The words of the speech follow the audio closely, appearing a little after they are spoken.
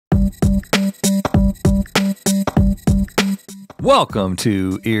Welcome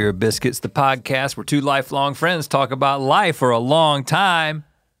to Ear Biscuits, the podcast where two lifelong friends talk about life for a long time.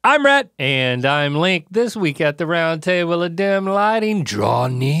 I'm Rhett. And I'm Link. This week at the round table of dim lighting, draw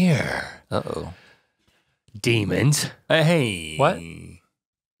near. Uh-oh. Demons. Hey. What?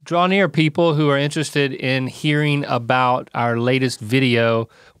 Draw near, people who are interested in hearing about our latest video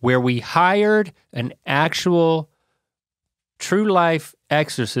where we hired an actual true life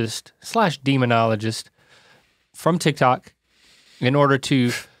exorcist / demonologist from TikTok in order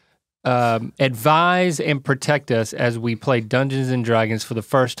to advise and protect us as we play Dungeons and Dragons for the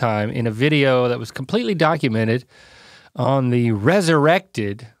first time in a video that was completely documented on the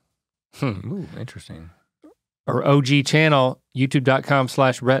resurrected, Ooh, interesting. or OG channel,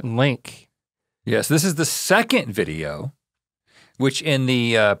 youtube.com/Rhett Link. Yes, this is the second video, which in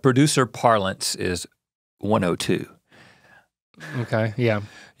the producer parlance is 102. Okay, yeah.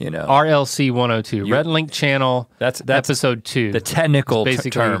 You know, RLC 102, Rhett Link channel, that's episode 2. the technical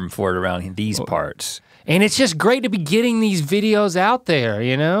basically term for it around these parts. And it's just great to be getting these videos out there,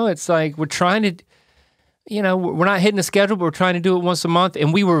 you know? It's like we're trying to, you know, we're not hitting the schedule, but we're trying to do it once a month.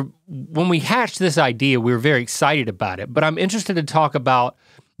 And when we hatched this idea, we were very excited about it. But I'm interested to talk about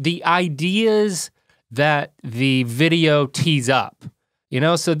the ideas that the video tees up. You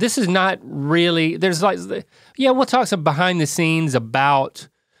know, so this is not really, there's like, yeah, we'll talk some behind the scenes about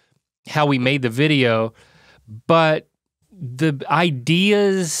how we made the video, but the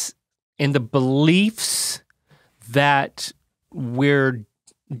ideas and the beliefs that we're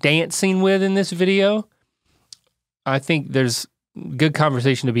dancing with in this video, I think there's good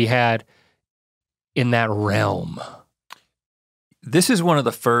conversation to be had in that realm. This is one of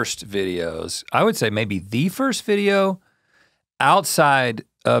the first videos, I would say maybe the first video outside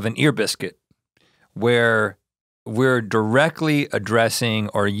of an Ear Biscuit where we're directly addressing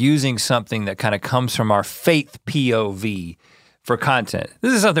or using something that kind of comes from our faith POV for content.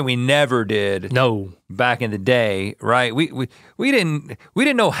 This is something we never did back in the day, right? We didn't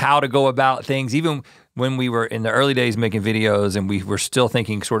know how to go about things, even when we were in the early days making videos and we were still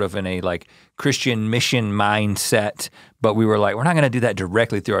thinking sort of in a like Christian mission mindset, but we were like, we're not gonna do that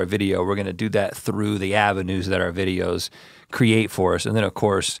directly through our video, we're gonna do that through the avenues that our videos create for us. And then of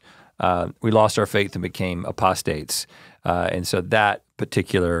course, we lost our faith and became apostates. And so that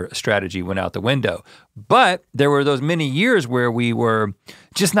particular strategy went out the window. But there were those many years where we were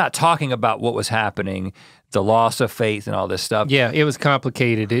just not talking about what was happening, the loss of faith and all this stuff. Yeah, it was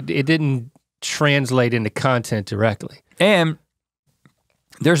complicated. It didn't translate into content directly. And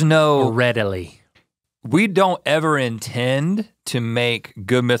there's no— or readily. We don't ever intend to make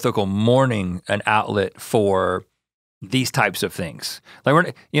Good Mythical Morning an outlet for these types of things. Like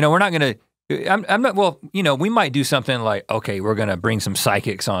we're not gonna, I'm not, well, you know, we might do something like, okay, we're gonna bring some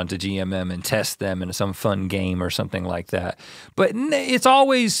psychics on to GMM and test them in some fun game or something like that. But it's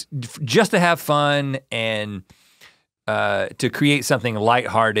always just to have fun and to create something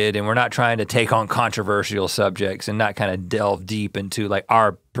lighthearted, and we're not trying to take on controversial subjects and not kind of delve deep into like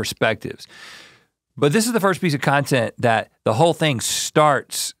our perspectives. But this is the first piece of content that the whole thing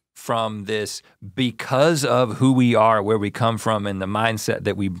starts from this because of who we are, where we come from, and the mindset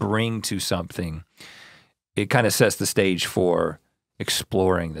that we bring to something. It kind of sets the stage for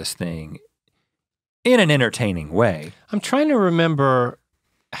exploring this thing in an entertaining way. I'm trying to remember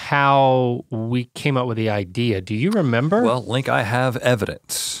how we came up with the idea. Do you remember? Well, Link, I have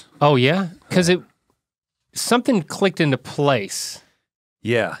evidence. Oh yeah? Because something clicked into place.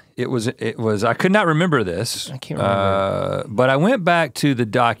 Yeah, it was, I could not remember this. I can't remember. But I went back to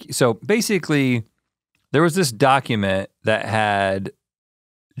the so basically there was this document that had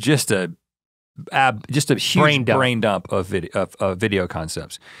just a huge brain dump of video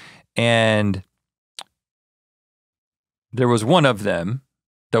concepts. And there was one of them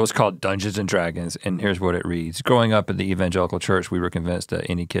that was called Dungeons and Dragons, and here's what it reads. Growing up in the evangelical church, we were convinced that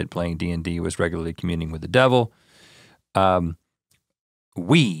any kid playing D&D was regularly communing with the devil.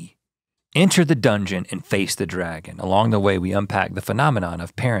 We enter the dungeon and face the dragon. Along the way, we unpack the phenomenon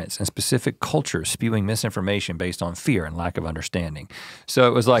of parents and specific cultures spewing misinformation based on fear and lack of understanding. So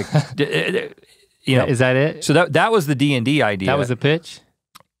it was like, you know. Is that it? So that was the D&D idea. That was the pitch?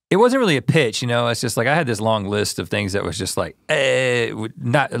 It wasn't really a pitch, you know. It's just like I had this long list of things that was just like,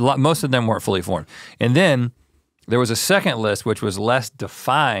 most of them weren't fully formed. And then there was a second list which was less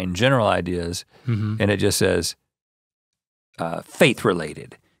defined, general ideas, and it just says, faith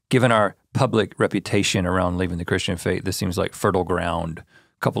related. Given our public reputation around leaving the Christian faith, this seems like fertile ground.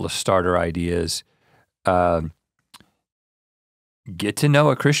 A couple of starter ideas. get to know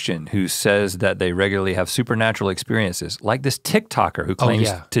a Christian who says that they regularly have supernatural experiences, like this TikToker who claims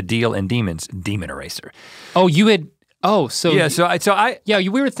to deal in demons, Demon Eraser. Oh, you had, so. Yeah, so I. Yeah,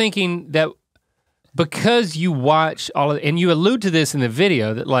 we were thinking that because you watch all of, and you allude to this in the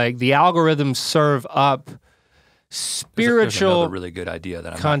video, that like the algorithms serve up spiritual there's another really good idea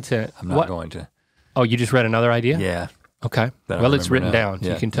that content. I'm not going to. Oh, you just read another idea? Yeah. Okay. Well, it's written down.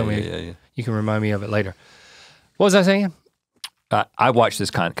 Yeah. You can tell me. Yeah. You can remind me of it later. What was I saying? I watch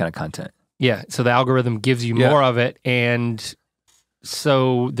this kind of content. Yeah, so the algorithm gives you more of it, and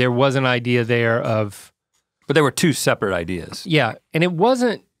so there was an idea there of... But there were two separate ideas. Yeah, and it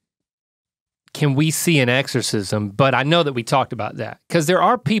wasn't, can we see an exorcism? But I know that we talked about that, because there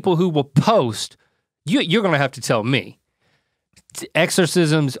are people who will post, you're gonna have to tell me,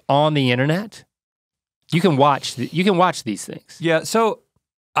 exorcisms on the internet? You can watch these things. Yeah, so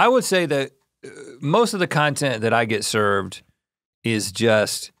I would say that most of the content that I get served is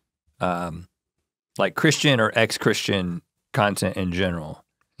just like Christian or ex-Christian content in general.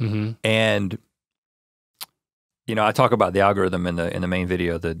 Mm-hmm. And you know, I talk about the algorithm in the main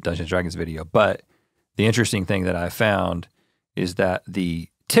video, the Dungeons & Dragons video, but the interesting thing that I found is that the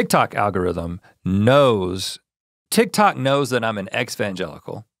TikTok algorithm knows that I'm an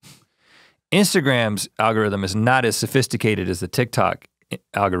ex-evangelical. Instagram's algorithm is not as sophisticated as the TikTok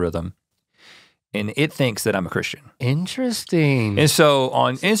algorithm, and it thinks that I'm a Christian. Interesting. And so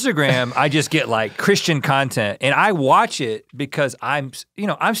on Instagram, I just get like Christian content, and I watch it because I'm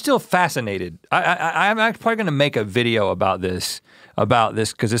still fascinated. I'm probably gonna make a video about this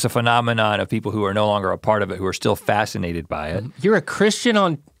because it's a phenomenon of people who are no longer a part of it who are still fascinated by it. You're a Christian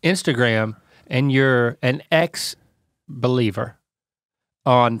on Instagram, and you're an ex-believer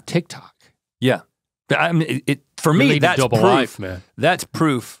on TikTok. Yeah. I mean, for me, that's double proof. Life, man. That's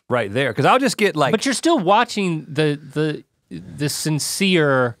proof right there. Because I'll just get like, but you're still watching the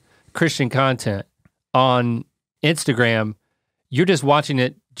sincere Christian content on Instagram. You're just watching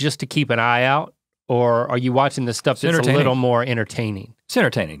it just to keep an eye out, or are you watching the stuff that's a little more entertaining? It's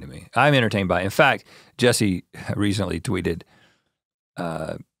entertaining to me. I'm entertained by it. In fact, Jesse recently tweeted,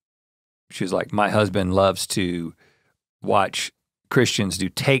 she was like, my husband loves to watch Christians do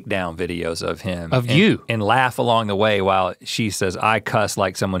takedown videos of him. You. And laugh along the way while she says, I cuss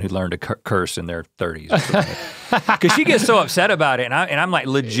like someone who learned to curse in their 30s. Because she gets so upset about it, and I'm like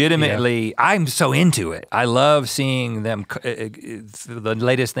legitimately, I'm so into it. I love seeing them, the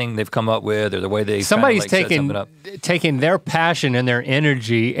latest thing they've come up with or the way they Somebody's taking their passion and their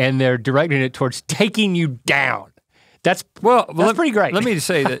energy and they're directing it towards taking you down. That's pretty great. Let me just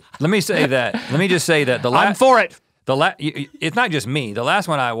say that I'm for it. It's not just me. The last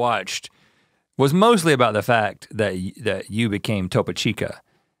one I watched was mostly about the fact that you became Topo Chica.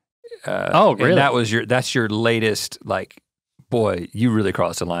 Oh, really? And that's your latest, like, boy, you really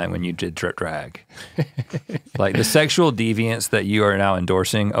crossed the line when you did drip drag. Like the sexual deviance that you are now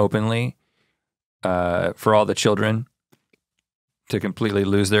endorsing openly for all the children to completely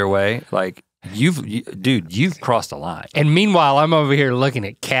lose their way. Like you've crossed the line. And meanwhile, I'm over here looking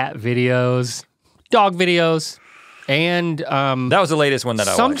at cat videos, dog videos. And that was the latest one that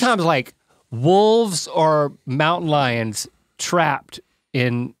I watched. Sometimes like wolves or mountain lions trapped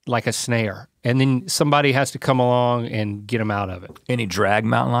in like a snare, and then somebody has to come along and get them out of it. Any drag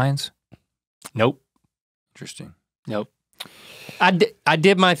mountain lions? Nope. Interesting. Nope. I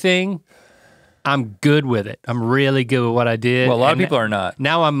did my thing. I'm good with it. I'm really good with what I did. Well, a lot of people are not.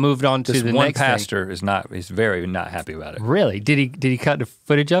 Now I'm moved on to the next thing. One pastor is very not happy about it. Really? Did he cut the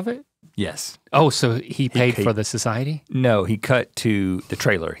footage of it? Yes. Oh, so he paid for the society? No, he cut to the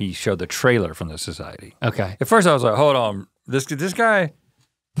trailer. He showed the trailer from the society. Okay. At first I was like, hold on, this guy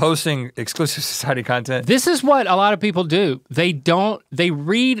posting exclusive society content? This is what a lot of people do. They get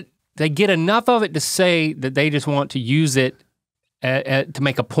enough of it to say that they just want to use it to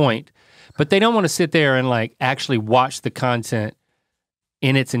make a point, but they don't want to sit there and like actually watch the content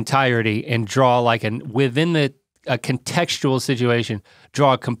in its entirety and draw like within a contextual situation,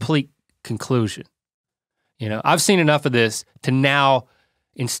 draw a complete conclusion. You know, I've seen enough of this to now,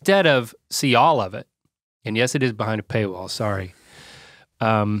 instead of see all of it, and yes, it is behind a paywall, sorry,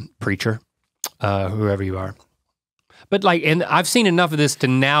 preacher, whoever you are. But like, and I've seen enough of this to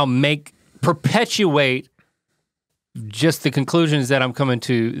now perpetuate just the conclusions that I'm coming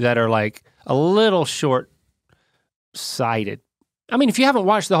to that are like a little short-sighted. I mean, if you haven't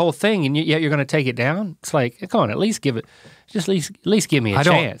watched the whole thing and yet you're gonna take it down, it's like, come on, at least give me a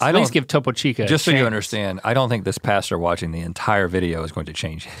chance. At least give Topo Chica a chance. Just so you understand, I don't think this pastor watching the entire video is going to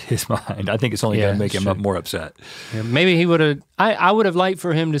change his mind. I think it's only gonna make him more upset. Yeah, maybe he would've, I would have liked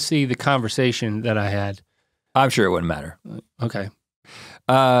for him to see the conversation that I had. I'm sure it wouldn't matter. Okay.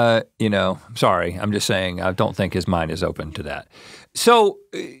 You know, I'm sorry. I'm just saying I don't think his mind is open to that. So,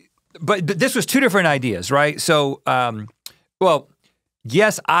 but this was two different ideas, right? So, well,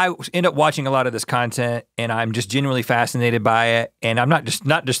 yes, I end up watching a lot of this content and I'm just genuinely fascinated by it. And I'm not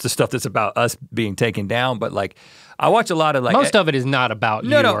just the stuff that's about us being taken down, but like I watch a lot of like— Most of it is not about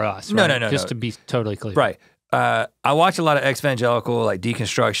you or us, right? No. Just to be totally clear. Right. I watch a lot of evangelical like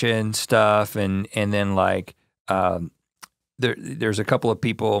deconstruction stuff and then like there's a couple of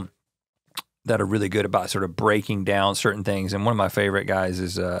people that are really good about sort of breaking down certain things. And one of my favorite guys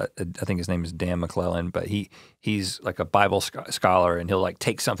is, I think his name is Dan McClellan, but he's like a Bible scholar and he'll like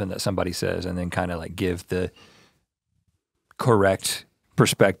take something that somebody says and then kind of like give the correct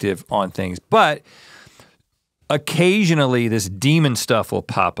perspective on things. But occasionally this demon stuff will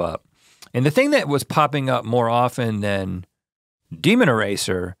pop up. And the thing that was popping up more often than Demon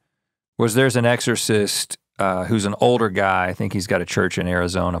Eraser was there's an exorcist who's an older guy. I think he's got a church in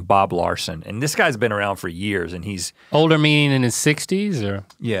Arizona, Bob Larson. And this guy's been around for years and he's— Older meaning in his 60s or?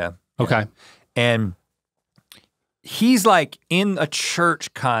 Yeah. Okay. And he's like in a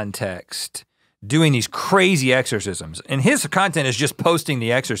church context doing these crazy exorcisms. And his content is just posting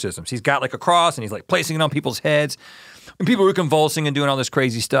the exorcisms. He's got like a cross and he's like placing it on people's heads. And people are convulsing and doing all this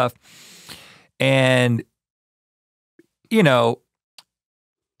crazy stuff. And, you know,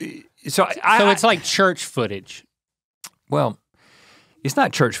 so it's like church footage. Well, it's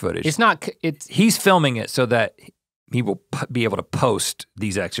not church footage. It's not, he's filming it so that he will be able to post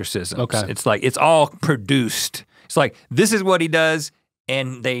these exorcisms. Okay. It's like, it's all produced. It's like, this is what he does,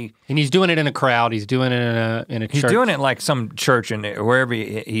 and he's doing it in a crowd, he's doing it in a church. He's doing it in like some church and wherever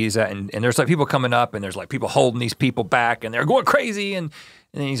he's at, and there's like people coming up, and there's like people holding these people back, and they're going crazy, and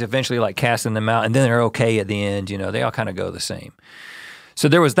then he's eventually like casting them out, and then they're okay at the end, you know, they all kind of go the same. So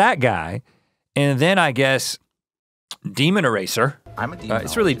there was that guy, and then I guess Demon Eraser. I'm a demon.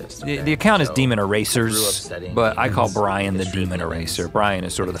 It's really, the account is Demon Erasers, but I call Brian the Demon Eraser. Brian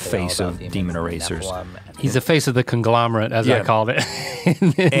is sort of the face of Demon Erasers. He's the face of the conglomerate, as I called it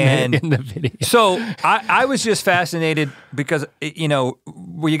in the video. So I was just fascinated because, you know,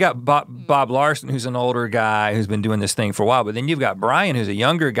 well, you got Bob Larson, who's an older guy who's been doing this thing for a while, but then you've got Brian, who's a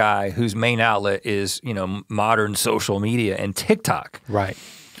younger guy whose main outlet is, you know, modern social media and TikTok. Right.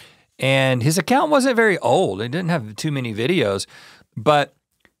 And his account wasn't very old. It didn't have too many videos. But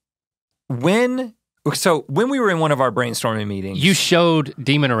when we were in one of our brainstorming meetings— You showed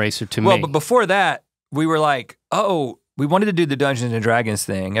Demon Eraser to me. Well, but before that, we were like, oh, we wanted to do the Dungeons and Dragons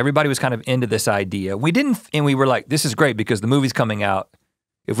thing. Everybody was kind of into this idea. And we were like, this is great because the movie's coming out.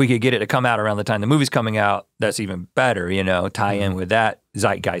 If we could get it to come out around the time the movie's coming out, that's even better, you know, tie in with that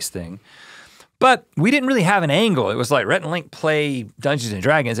zeitgeist thing. But we didn't really have an angle. It was like Rhett Link play Dungeons and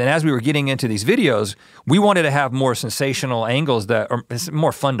Dragons, and as we were getting into these videos, we wanted to have more sensational angles that are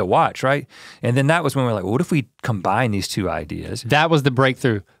more fun to watch, right? And then that was when we were like, well, what if we combine these two ideas? That was the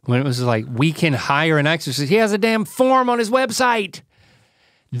breakthrough, when it was like, we can hire an exorcist. He has a damn form on his website.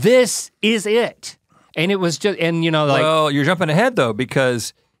 This is it. And it was just, and you know, like— Well, you're jumping ahead though,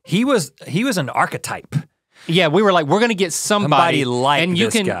 because he was an archetype. Yeah, we were like, we're gonna get somebody like and you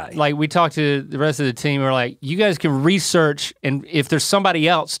this can, guy. like we talked to the rest of the team, we were like, you guys can research, and if there's somebody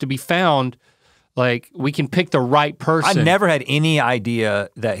else to be found, like we can pick the right person. I never had any idea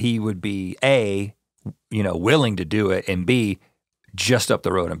that he would be A, you know, willing to do it, and B, just up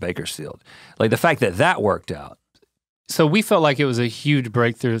the road in Bakersfield. Like the fact that worked out. So we felt like it was a huge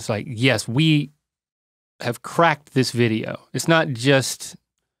breakthrough. It's like, yes, we have cracked this video. It's not just—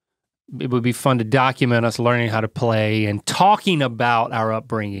 it would be fun to document us learning how to play and talking about our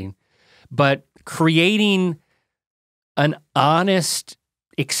upbringing, but creating an honest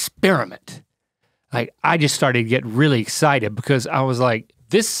experiment. Like, I just started to get really excited because I was like,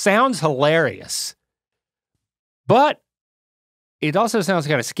 this sounds hilarious, but it also sounds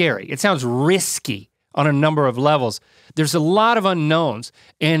kind of scary. It sounds risky on a number of levels. There's a lot of unknowns.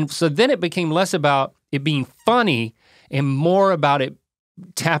 And so then it became less about it being funny and more about it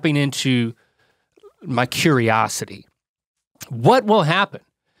tapping into my curiosity. What will happen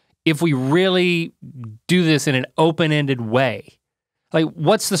if we really do this in an open-ended way? Like,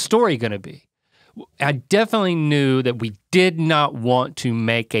 what's the story gonna be? I definitely knew that we did not want to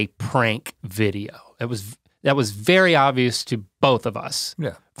make a prank video. That was very obvious to both of us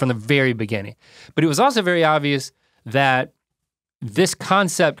from the very beginning. But it was also very obvious that this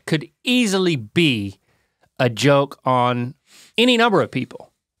concept could easily be a joke on any number of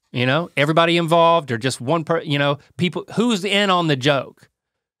people, you know, everybody involved or just one person, you know, people, who's in on the joke?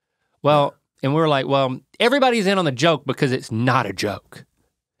 Well, and we were like, well, everybody's in on the joke because it's not a joke.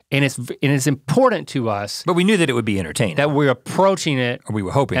 And it's important to us. But we knew that it would be entertaining. That we're approaching it, or we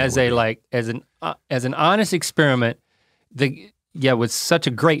were hoping as an honest experiment. With such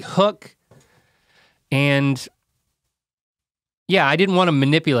a great hook, and yeah, I didn't want to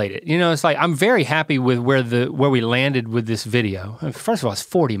manipulate it. You know, it's like I'm very happy with where we landed with this video. First of all, it's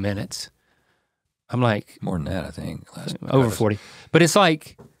 40 minutes. I'm like more than that, I think. Over 40. But it's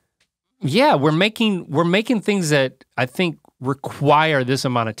like, yeah, we're making things that I think require this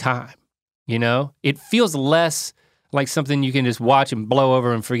amount of time. You know, it feels less like something you can just watch and blow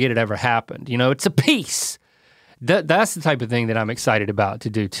over and forget it ever happened. You know, it's a piece. That's the type of thing that I'm excited about to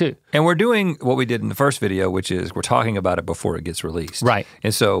do too. And we're doing what we did in the first video, which is we're talking about it before it gets released. Right.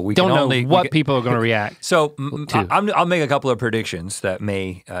 And so we don't know what people are going to react. So I'll make a couple of predictions that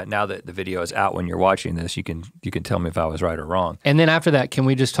may, now that the video is out when you're watching this, you can tell me if I was right or wrong. And then after that, can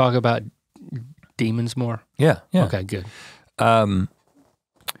we just talk about demons more? Yeah. Okay, good.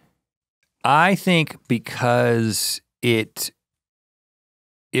 I think because it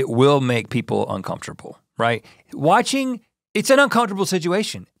will make people uncomfortable. Right? Watching, it's an uncomfortable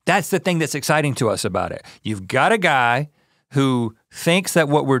situation. That's the thing that's exciting to us about it. You've got a guy who thinks that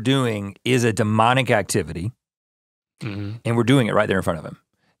what we're doing is a demonic activity, and we're doing it right there in front of him.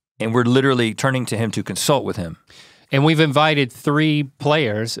 And we're literally turning to him to consult with him. And we've invited 3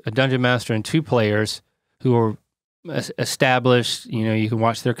 players, a dungeon master and 2 players who are established. You know, you can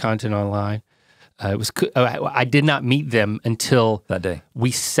watch their content online. I did not meet them until that day. We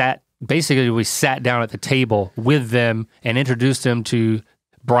sat down at the table with them and introduced them to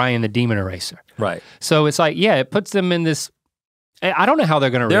Brian the Demon Eraser. Right. So it's like, yeah, it puts them in this. I don't know how they're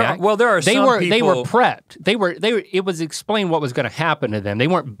going to react. Well, there are some people. They were prepped. It was explained what was going to happen to them. They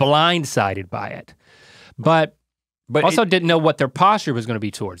weren't blindsided by it, but also didn't know what their posture was going to be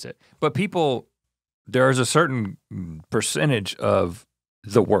towards it. But there is a certain percentage of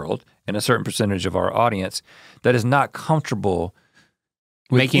the world and a certain percentage of our audience that is not comfortable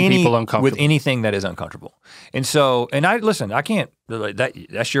making people uncomfortable with anything that is uncomfortable. And so, I can't,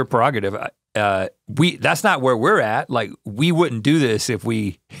 that's your prerogative. That's not where we're at. Like, we wouldn't do this if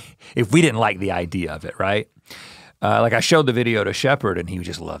we didn't like the idea of it, right? Like, I showed the video to Shepard and he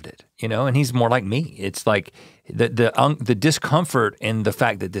just loved it, you know, and he's more like me. It's like the discomfort and the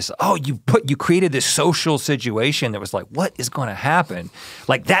fact that you created this social situation that was like, what is going to happen?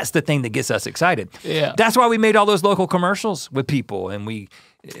 Like, that's the thing that gets us excited. Yeah. That's why we made all those local commercials with people, and we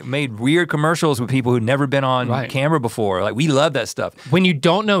made weird commercials with people who'd never been on camera before. Like, we love that stuff. When you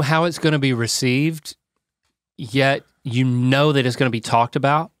don't know how it's going to be received, yet you know that it's going to be talked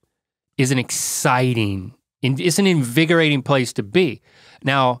about, is it's an invigorating place to be.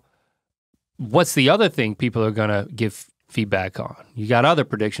 Now, what's the other thing people are gonna give feedback on? You got other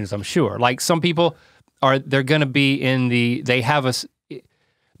predictions, I'm sure. Like, some people they're gonna be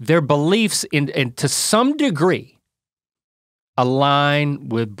their beliefs and to some degree align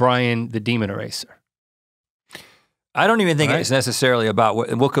with Brian the Demon Eraser. I don't even think it's necessarily about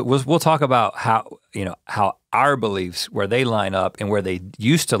what we'll talk about how our beliefs, where they line up and where they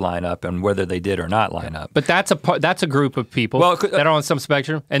used to line up and whether they did or not line up. But that's a group of people that are on some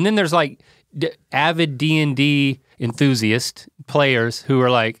spectrum. And then there's like avid D&D enthusiast players who are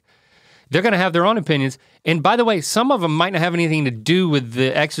like, they're gonna have their own opinions. And by the way, some of them might not have anything to do with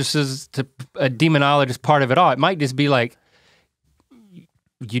the exorcist, a demonologist part of it all. It might just be like,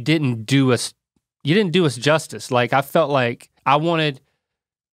 you didn't do us justice. Like, I felt like I wanted,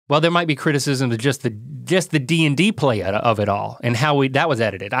 there might be criticism of just the D&D play of it all and how that was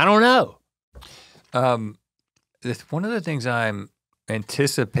edited. I don't know. One of the things I'm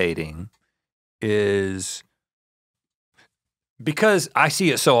anticipating is, because I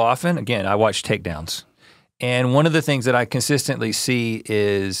see it so often, again, I watch takedowns. And one of the things that I consistently see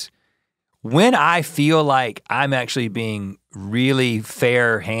is when I feel like I'm actually being really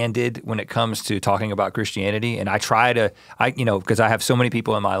fair-handed when it comes to talking about Christianity, and I try to, because I have so many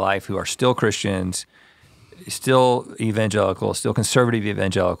people in my life who are still Christians, still evangelical, still conservative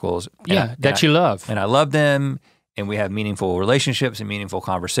evangelicals. That you love. And I love them, and we have meaningful relationships and meaningful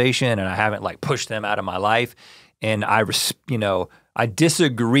conversation, and I haven't like pushed them out of my life. And I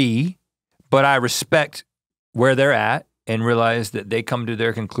disagree, but I respect where they're at and realize that they come to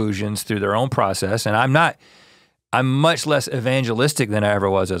their conclusions through their own process. And I'm much less evangelistic than I ever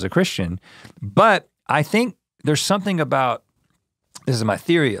was as a Christian. But I think there's something about, this is my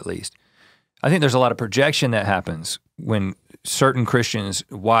theory at least, I think there's a lot of projection that happens when certain Christians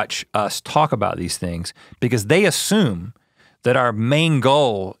watch us talk about these things, because they assume that our main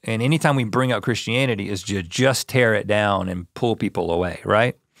goal, and anytime we bring up Christianity, is to just tear it down and pull people away,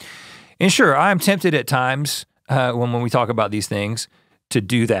 right? And sure, I'm tempted at times when we talk about these things to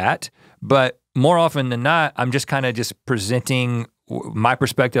do that, but more often than not, I'm just kind of just presenting my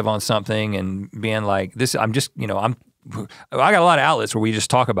perspective on something and being like, this, I'm just, you know, I got a lot of outlets where we just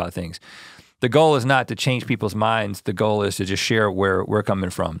talk about things. The goal is not to change people's minds. The goal is to just share where we're coming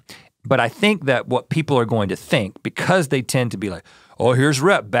from. But I think that what people are going to think, because they tend to be like, oh, here's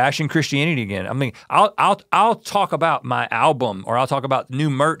Rhett bashing Christianity again. I mean, I'll talk about my album, or I'll talk about new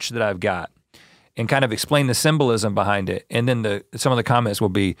merch that I've got and kind of explain the symbolism behind it. And then some of the comments will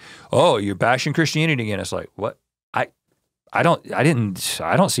be, oh, you're bashing Christianity again. It's like, what? I don't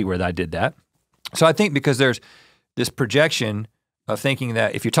see where I did that. So I think because there's this projection of thinking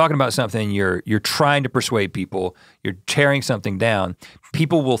that if you're talking about something, you're trying to persuade people, you're tearing something down,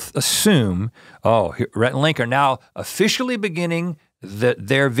 people will assume, oh, Rhett and Link are now officially beginning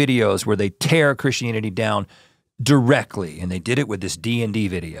their videos where they tear Christianity down directly, and they did it with this D&D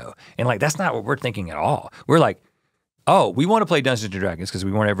video. And like, that's not what we're thinking at all. We're like, oh, we want to play Dungeons & Dragons because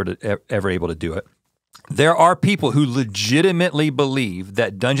we weren't ever able to do it. There are people who legitimately believe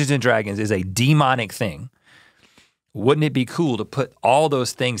that Dungeons & Dragons is a demonic thing. Wouldn't it be cool to put all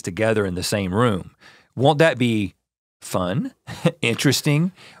those things together in the same room? Won't that be fun,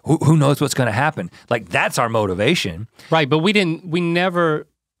 interesting? Who knows what's gonna happen? Like, that's our motivation. Right, but we never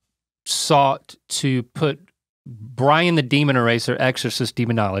sought to put Brian the Demon Eraser, exorcist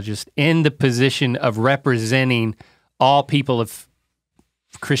demonologist, in the position of representing all people of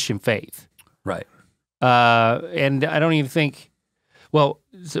Christian faith. Right. And I don't even think, well,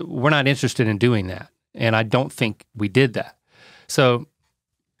 so we're not interested in doing that. And I don't think we did that. So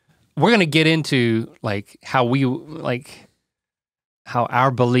we're gonna get into like how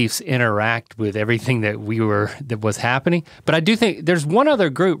our beliefs interact with everything that was happening. But I do think there's one other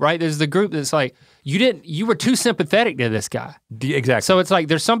group, right? There's the group that's like, you were too sympathetic to this guy. Exactly. So it's like,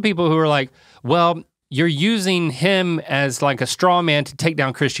 there's some people who are like, well, you're using him as like a straw man to take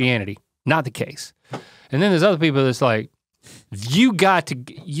down Christianity. Not the case. And then there's other people that's like, you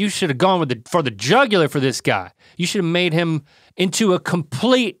should have gone for the jugular for this guy. You should have made him into a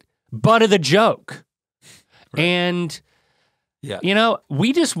complete butt of the joke. Right. And, you know,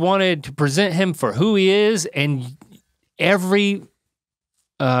 we just wanted to present him for who he is, and every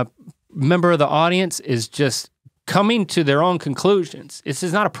member of the audience is just coming to their own conclusions. This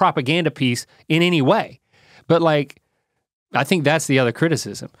is not a propaganda piece in any way, but like, I think that's the other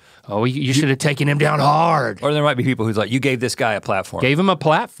criticism. Oh, you should have taken him down hard. Or there might be people who's like, you gave this guy a platform. Gave him a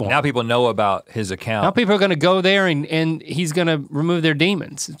platform. Now people know about his account. Now people are gonna go there and he's gonna remove their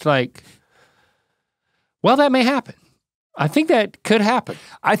demons. It's like, well, that may happen. I think that could happen.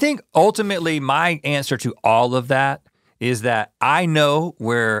 I think ultimately my answer to all of that is that I know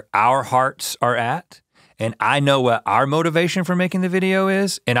where our hearts are at, and I know what our motivation for making the video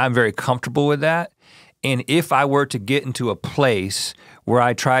is, and I'm very comfortable with that. And if I were to get into a place where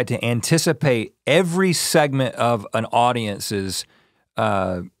I tried to anticipate every segment of an audience's,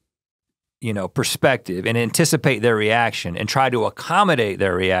 perspective, and anticipate their reaction and try to accommodate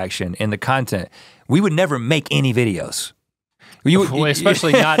their reaction in the content, we would never make any videos.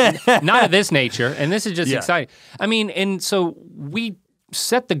 Especially not of this nature, and this is just exciting. I mean, and so we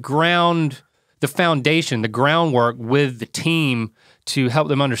set the foundation, the groundwork with the team to help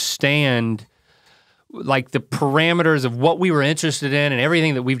them understand like the parameters of what we were interested in and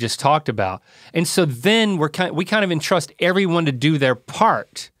everything that we've just talked about. And so then we kind of entrust everyone to do their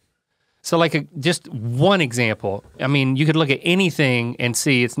part. So like just one example, I mean, you could look at anything and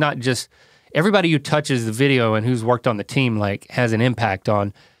see it's not just everybody who touches the video and who's worked on the team like has an impact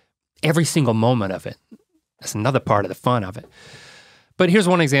on every single moment of it. That's another part of the fun of it. But here's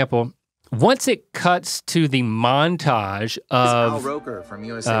one example. Once it cuts to the montage of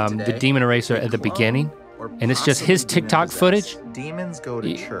the Demon Eraser at the beginning, and it's just his TikTok footage, demons go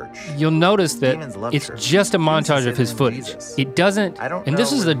to church. You'll notice that it's just a montage of his footage. It doesn't, and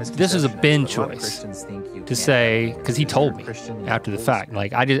this is a Ben choice to say, because he told me after the fact.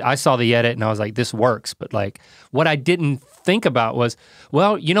 Like I saw the edit and I was like, this works. But like what I didn't think about was,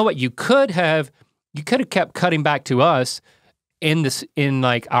 well, you know what? You could have kept cutting back to us in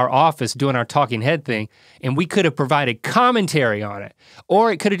like our office doing our talking head thing, and we could have provided commentary on it.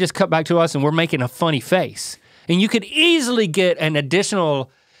 Or it could have just cut back to us and we're making a funny face. And you could easily get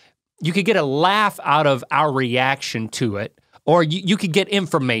you could get a laugh out of our reaction to it, or you could get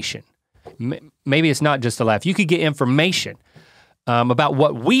information. Maybe it's not just a laugh. You could get information about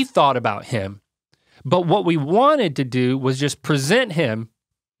what we thought about him. But what we wanted to do was just present him,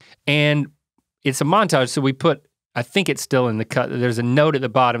 and it's a montage, so we put, I think it's still in the cut, there's a note at the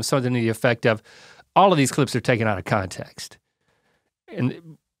bottom, something to the effect of, all of these clips are taken out of context.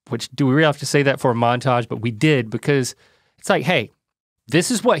 And which, do we really have to say that for a montage? But we did, because it's like, hey,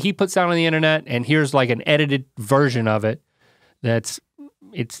 this is what he puts out on the internet, and here's like an edited version of it that's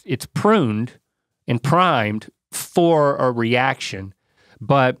it's pruned and primed for a reaction,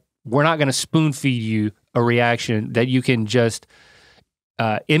 but we're not gonna spoon feed you a reaction that you can just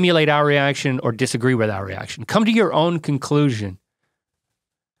emulate our reaction or disagree with our reaction. Come to your own conclusion.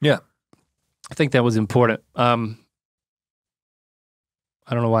 Yeah. I think that was important. I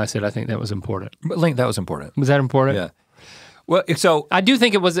don't know why I said I think that was important. But Link, that was important. Was that important? Yeah. Well, so I do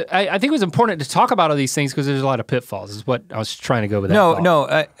think it was. I think it was important to talk about all these things because there's a lot of pitfalls. Is what I was trying to go with.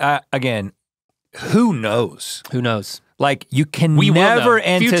 Again, who knows? Who knows? Like you can never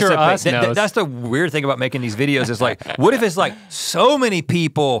anticipate. That's the weird thing about making these videos is like, what if it's like so many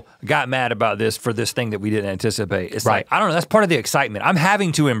people got mad about this for this thing that we didn't anticipate? It's like, I don't know, that's part of the excitement. I'm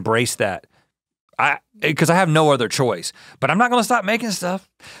having to embrace that. Because I have no other choice. But I'm not gonna stop making stuff.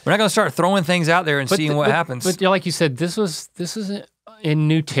 We're not gonna start throwing things out there and seeing what happens. But like you said, this is in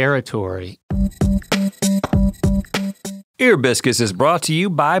new territory. Ear Biscuits is brought to you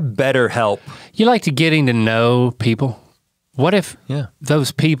by BetterHelp. You like to getting to know people? What if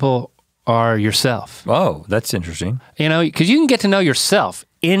those people are yourself? Oh, that's interesting. You know, because you can get to know yourself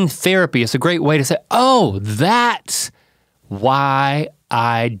in therapy. It's a great way to say, oh, that's why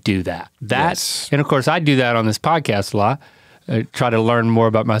I do that. And of course I do that on this podcast a lot. I try to learn more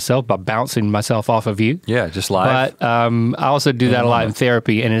about myself by bouncing myself off of you. Yeah, just live. But I also do that a lot in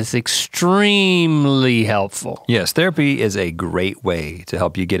therapy, and it's extremely helpful. Yes, therapy is a great way to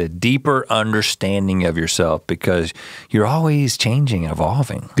help you get a deeper understanding of yourself because you're always changing and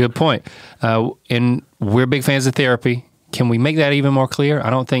evolving. Good point. And we're big fans of therapy. Can we make that even more clear? I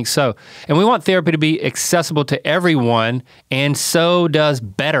don't think so. And we want therapy to be accessible to everyone, and so does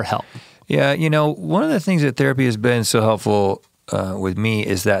BetterHelp. Yeah, you know, one of the things that therapy has been so helpful with me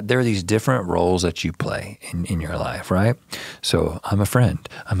is that there are these different roles that you play in your life, right? So I'm a friend,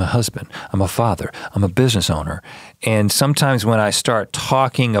 I'm a husband, I'm a father, I'm a business owner. And sometimes when I start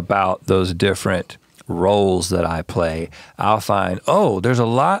talking about those different roles that I play, I'll find, oh, there's a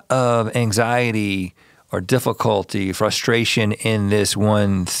lot of anxiety or difficulty, frustration in this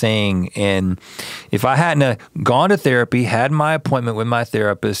one thing. And if I hadn't gone to therapy, had my appointment with my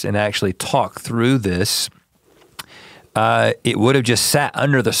therapist and actually talked through this, it would have just sat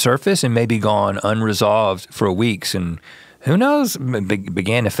under the surface and maybe gone unresolved for weeks. And who knows,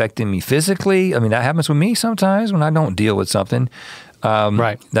 began affecting me physically. I mean, that happens with me sometimes when I don't deal with something.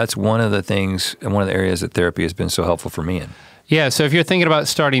 Right. That's one of the things, and one of the areas that therapy has been so helpful for me in. Yeah, so if you're thinking about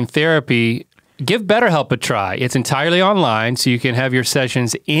starting therapy, give BetterHelp a try. It's entirely online, so you can have your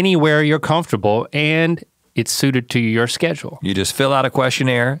sessions anywhere you're comfortable, and it's suited to your schedule. You just fill out a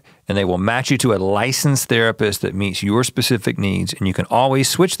questionnaire, and they will match you to a licensed therapist that meets your specific needs, and you can always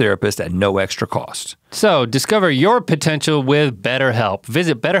switch therapists at no extra cost. So discover your potential with BetterHelp.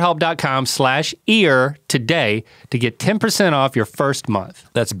 Visit betterhelp.com/ear today to get 10% off your first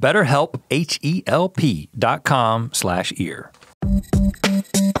month. That's BetterHelp, HELP.com/ear.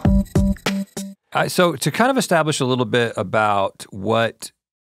 So to kind of establish a little bit about what,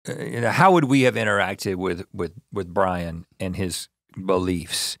 how would we have interacted with Brian and his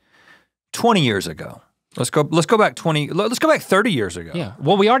beliefs 20 years ago? Let's go back 30 years ago. Yeah.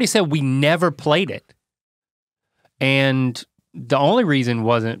 Well, we already said we never played it. And the only reason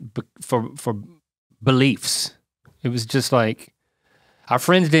wasn't for beliefs. It was just like, our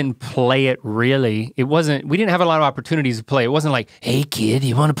friends didn't play it really. We didn't have a lot of opportunities to play. It wasn't like, hey kid,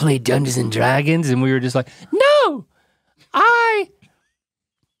 you wanna play Dungeons and Dragons? And we were just like, no, I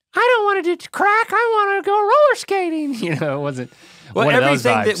don't wanna do crack, I wanna go roller skating. You know, it wasn't well, one of those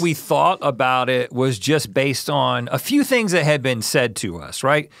everything vibes. that we thought about it was just based on a few things that had been said to us,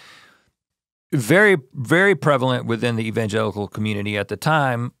 right? Very, very prevalent within the evangelical community at the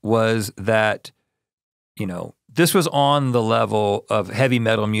time was that, you know, this was on the level of heavy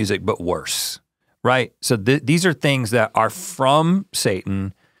metal music, but worse, right? So these are things that are from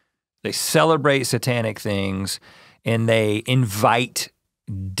Satan. They celebrate satanic things, and they invite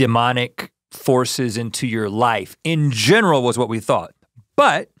demonic forces into your life. In general was what we thought.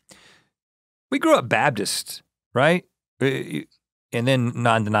 But we grew up Baptist, right? And then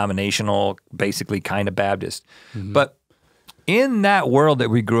non-denominational, basically kind of Baptist. Mm-hmm. But in that world that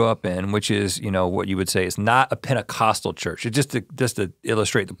we grew up in, which is, you know, what you would say is not a Pentecostal church, it's just to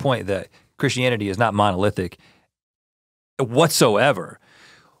illustrate the point that Christianity is not monolithic whatsoever.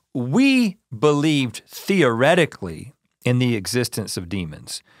 We believed theoretically in the existence of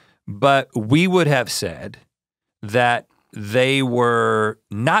demons, but we would have said that they were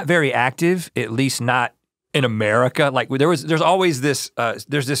not very active, at least not in America. Like there's always this,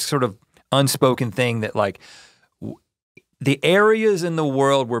 there's this sort of unspoken thing that like, the areas in the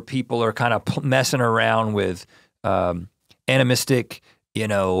world where people are kind of messing around with animistic,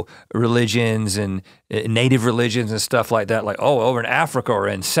 religions and native religions and stuff like that, like, over in Africa or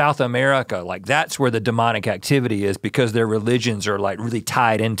in South America, like that's where the demonic activity is because their religions are like really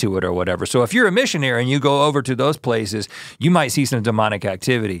tied into it or whatever. So if you're a missionary and you go over to those places, you might see some demonic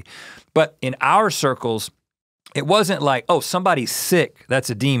activity. But in our circles, it wasn't like, somebody's sick, that's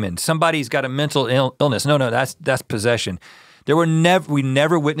a demon. Somebody's got a mental illness. No, that's possession. We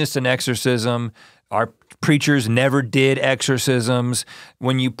never witnessed an exorcism. Our preachers never did exorcisms.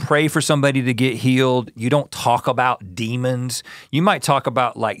 When you pray for somebody to get healed, you don't talk about demons. You might talk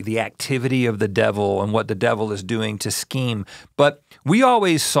about like the activity of the devil and what the devil is doing to scheme. But we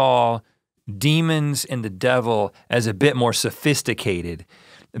always saw demons and the devil as a bit more sophisticated.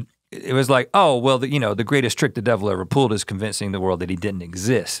 It was like, the greatest trick the devil ever pulled is convincing the world that he didn't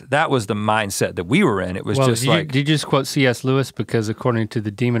exist. That was the mindset that we were in. It was did you just quote C.S. Lewis? Because according to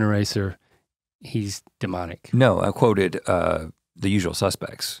the Demon Eraser, he's demonic. No, I quoted The Usual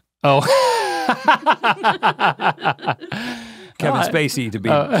Suspects. Oh. Kevin Spacey to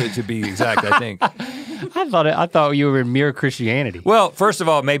be exact, I think. I thought you were in Mere Christianity. Well, first of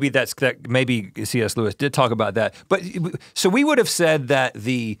all, maybe maybe C.S. Lewis did talk about that. But so we would have said that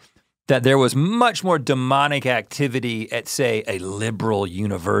that there was much more demonic activity at, say, a liberal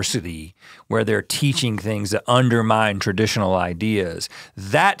university where they're teaching things that undermine traditional ideas.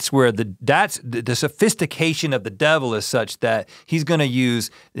 That's where the sophistication of the devil is such that he's gonna use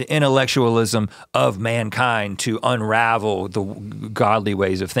the intellectualism of mankind to unravel the godly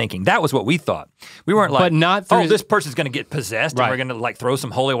ways of thinking. That was what we thought. We weren't like, this person's gonna get possessed and we're gonna like throw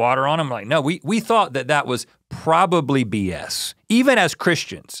some holy water on him. Like, no, we thought that was probably BS. Even as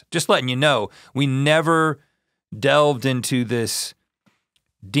Christians, just letting you know, we never delved into this.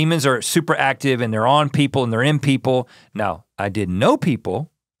 Demons are super active and they're on people and they're in people. Now, I did know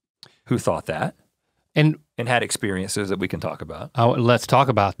people who thought that and had experiences that we can talk about. Oh, let's talk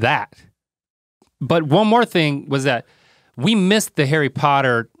about that. But one more thing was that we missed the Harry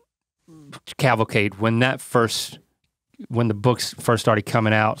Potter cavalcade when the books first started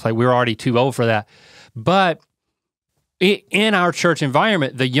coming out. It's like we were already too old for that. But in our church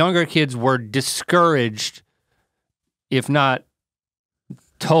environment, the younger kids were discouraged, if not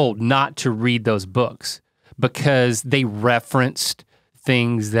told not to read those books because they referenced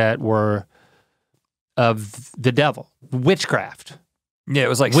things that were of the devil, witchcraft. Yeah, it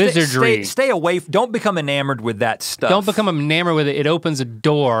was like wizardry. Stay away, don't become enamored with that stuff. Don't become enamored with it. It opens a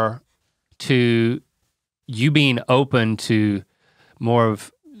door to you being open to more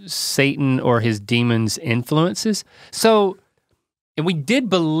of Satan or his demons' influences. So, and we did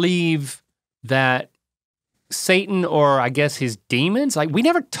believe that Satan, or I guess his demons, like we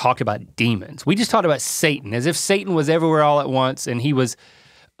never talked about demons. We just talked about Satan as if Satan was everywhere all at once and he was,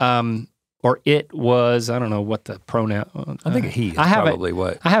 or it was, I don't know what the pronoun. I think he is probably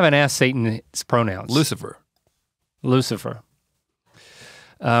what. I haven't asked Satan its pronouns. Lucifer.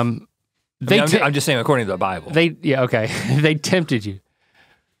 I'm just saying according to the Bible. Okay. They tempted you.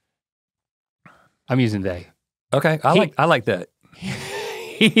 I'm using they. Okay, I like that.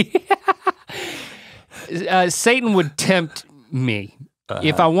 Satan would tempt me.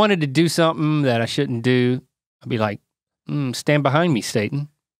 If I wanted to do something that I shouldn't do, I'd be like, stand behind me, Satan.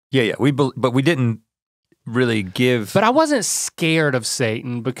 Yeah, but we didn't really give. But I wasn't scared of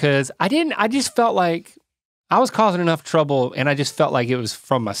Satan because I just felt like I was causing enough trouble and I just felt like it was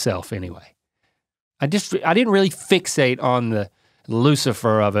from myself anyway. I didn't really fixate on the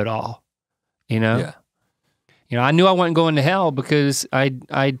Lucifer of it all. Yeah. I knew I wasn't going to hell because I'd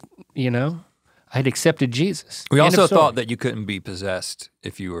accepted Jesus. We also thought that you couldn't be possessed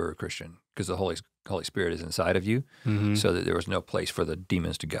if you were a Christian because the Holy Spirit is inside of you, so that there was no place for the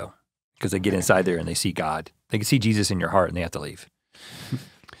demons to go because they get inside there and they see God. They can see Jesus in your heart and they have to leave.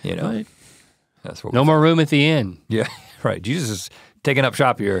 Right. That's what. No more room at the inn. Yeah, right. Jesus is taking up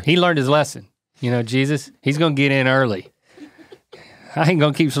shop here. He learned his lesson. Jesus, he's gonna get in early. I ain't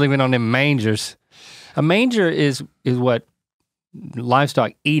gonna keep sleeping on them mangers. A manger is what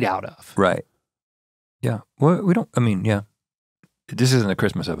livestock eat out of. Right. Yeah. Well, yeah. This isn't a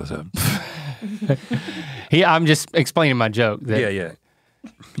Christmas episode. I'm just explaining my joke. Yeah.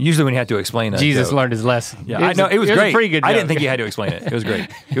 Usually when you have to explain that Jesus learned his lesson. Yeah, I know, it was great. A pretty good joke. I didn't think you had to explain it. It was great.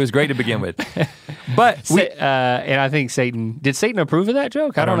 It was great to begin with. But and I think did Satan approve of that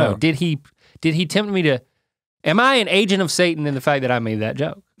joke? I don't know. Did he tempt me to, am I an agent of Satan in the fact that I made that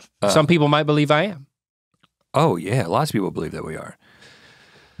joke? Some people might believe I am. Oh yeah, lots of people believe that we are.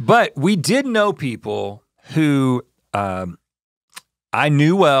 But we did know people who I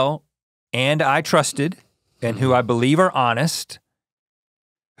knew well and I trusted and who I believe are honest,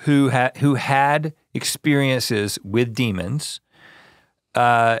 who had experiences with demons,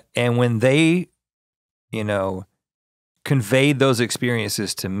 and when they, conveyed those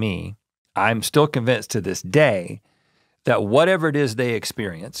experiences to me, I'm still convinced to this day that whatever it is they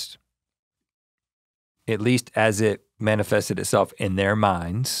experienced, at least as it manifested itself in their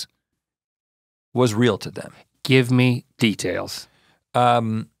minds, was real to them. Give me details.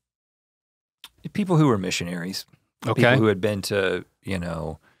 People who were missionaries, Okay. people who had been to,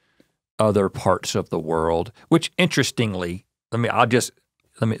 other parts of the world, which interestingly, a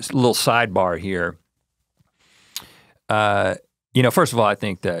little sidebar here. First of all, I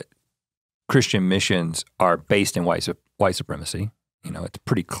think that Christian missions are based in white supremacy. It's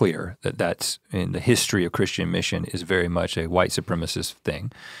pretty clear that that's in the history of Christian mission is very much a white supremacist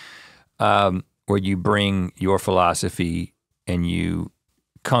thing, where you bring your philosophy and you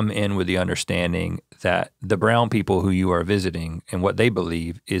come in with the understanding that the brown people who you are visiting and what they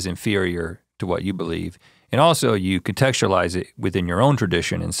believe is inferior to what you believe. And also you contextualize it within your own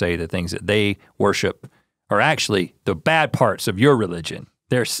tradition and say the things that they worship are actually the bad parts of your religion.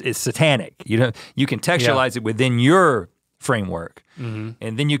 It's satanic. You contextualize it within your framework. Mm-hmm.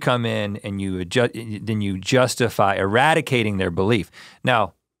 And then you come in and you justify eradicating their belief.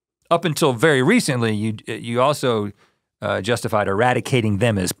 Now, up until very recently, you also justified eradicating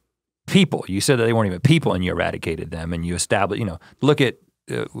them as people. You said that they weren't even people and you eradicated them, and you established, look at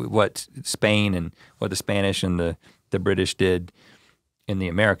what Spain and what the Spanish and the British did in the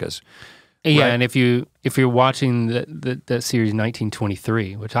Americas. Yeah, right? And if you're watching that series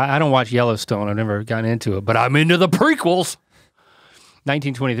 1923, which I don't watch Yellowstone, I've never gotten into it, but I'm into the prequels.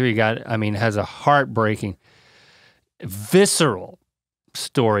 1923 has a heartbreaking, visceral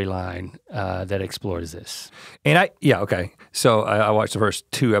storyline that explores this. And okay. So I watched the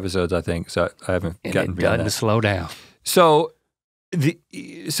first 2 episodes, I think. So I haven't gotten beyond that. To slow down. So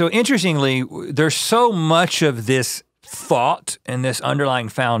interestingly, there's so much of this thought and this underlying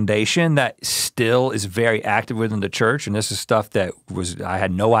foundation that still is very active within the church, and this is stuff that I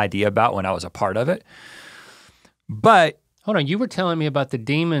had no idea about when I was a part of it. But hold on, you were telling me about the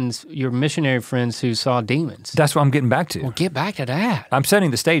demons, your missionary friends who saw demons. That's what I'm getting back to. Well, get back to that. I'm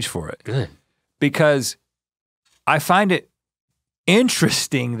setting the stage for it. Good. Because I find it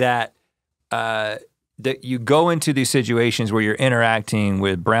interesting that that you go into these situations where you're interacting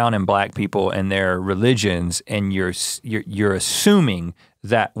with brown and black people and their religions, and you're assuming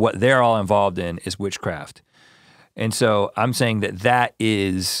that what they're all involved in is witchcraft. And so I'm saying that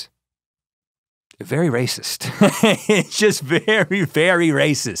is very racist. It's just very, very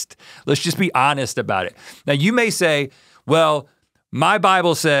racist. Let's just be honest about it. Now you may say, well, my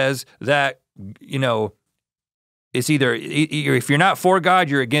Bible says that, it's either if you're not for God,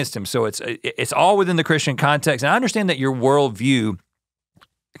 you're against him. So it's all within the Christian context. And I understand that your worldview,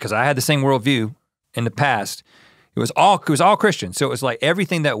 because I had the same worldview in the past, it was all Christian. So it was like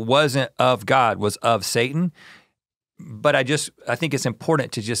everything that wasn't of God was of Satan. But I think it's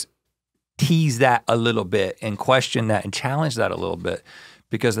important to just tease that a little bit and question that and challenge that a little bit.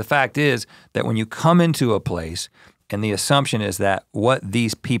 Because the fact is that when you come into a place and the assumption is that what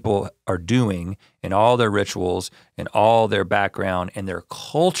these people are doing and all their rituals and all their background and their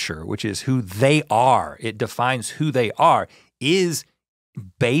culture, which is who they are, it defines who they are, is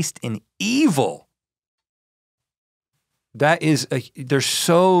based in evil. There's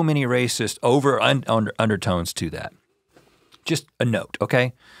so many racist undertones to that. Just a note,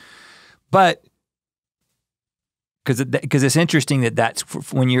 okay? But because it's interesting that's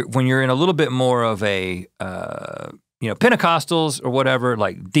when you're in a little bit more of a Pentecostals or whatever,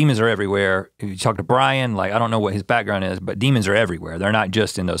 like demons are everywhere. If you talk to Brian, like I don't know what his background is, but demons are everywhere. They're not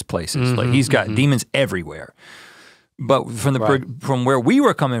just in those places. Mm-hmm, like he's got demons everywhere. But from where we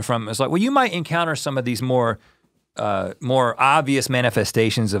were coming from, it's like, well, you might encounter some of these more obvious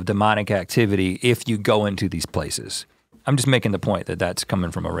manifestations of demonic activity if you go into these places. I'm just making the point that that's coming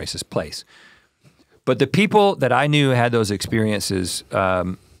from a racist place. But the people that I knew had those experiences,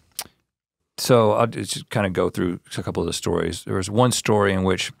 so I'll just kind of go through a couple of the stories. There was one story in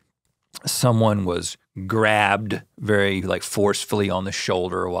which someone was grabbed very forcefully on the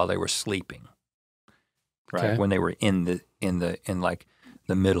shoulder while they were sleeping, right? Okay. When they were in the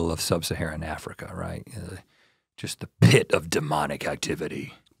middle of sub-Saharan Africa, right? Just the pit of demonic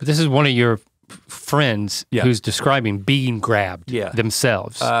activity. But this is one of your friends who's describing being grabbed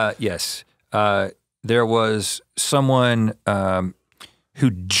themselves. Yes. There was someone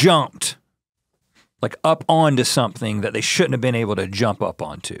who jumped up onto something that they shouldn't have been able to jump up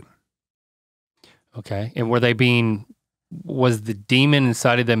onto. Okay, and was the demon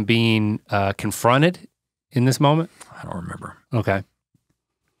inside of them being confronted in this moment? I don't remember. Okay.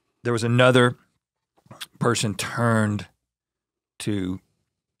 There was another person turned to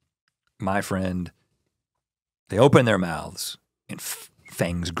my friend. They opened their mouths and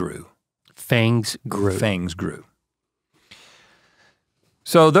fangs grew. Fangs grew. Fangs grew.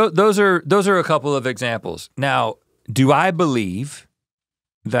 So those are a couple of examples. Now, do I believe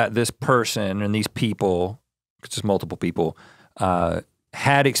that this person and these people, just multiple people,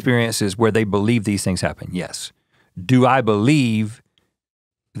 had experiences where they believe these things happen? Yes. Do I believe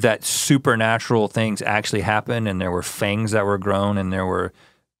that supernatural things actually happen and there were fangs that were grown and there were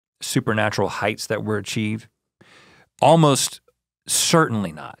supernatural heights that were achieved? Almost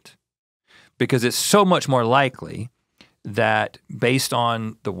certainly not. Because it's so much more likely that based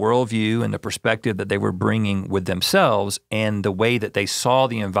on the worldview and the perspective that they were bringing with themselves and the way that they saw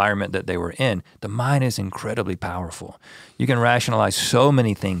the environment that they were in, the mind is incredibly powerful. You can rationalize so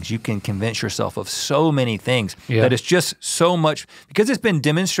many things. You can convince yourself of so many things that it's just so much, because it's been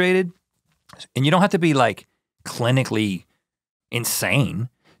demonstrated, and you don't have to be like clinically insane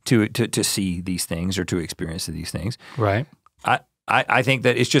to see these things or to experience these things. Right. I think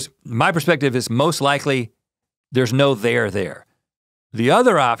that it's just, my perspective is most likely there's no there. The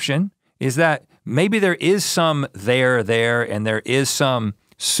other option is that maybe there is some there, and there is some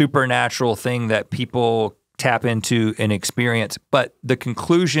supernatural thing that people tap into and experience, but the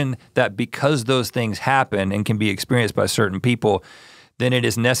conclusion that because those things happen and can be experienced by certain people, then it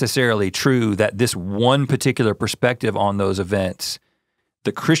is necessarily true that this one particular perspective on those events,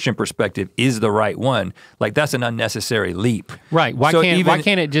 the Christian perspective, is the right one. Like, that's an unnecessary leap. Right, why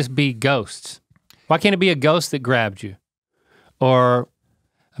can't it just be ghosts? Why can't it be a ghost that grabbed you? Or,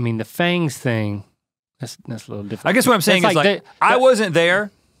 I mean, the fangs thing, that's a little different. I guess what I'm saying is like I wasn't there,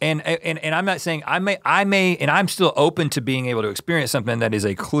 and I'm not saying I may, and I'm still open to being able to experience something that is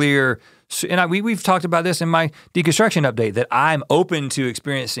a clear, and we've talked about this in my deconstruction update, that I'm open to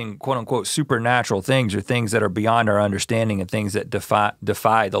experiencing quote unquote supernatural things or things that are beyond our understanding and things that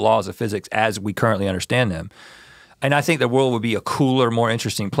defy the laws of physics as we currently understand them. And I think the world would be a cooler, more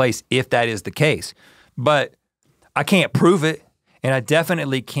interesting place if that is the case. But I can't prove it, and I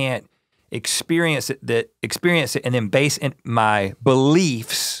definitely can't experience it and then base my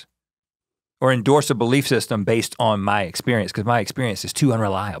beliefs or endorse a belief system based on my experience, because my experience is too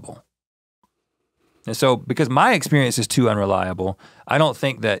unreliable. And so because my experience is too unreliable, I don't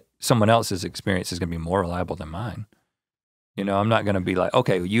think that someone else's experience is gonna be more reliable than mine. You know, I'm not gonna be like,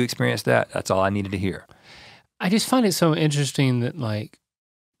 okay, well, you experienced that, that's all I needed to hear. I just find it so interesting that, like,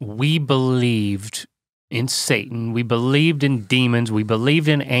 we believed in Satan, we believed in demons, we believed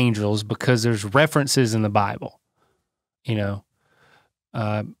in angels because there's references in the Bible, you know.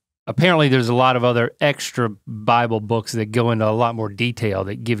 Apparently there's a lot of other extra Bible books that go into a lot more detail,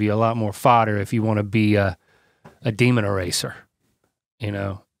 that give you a lot more fodder if you want to be a demon eraser, you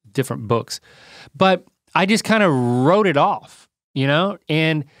know, different books. But I just kind of wrote it off, you know,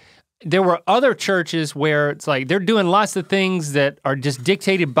 and there were other churches where it's like they're doing lots of things that are just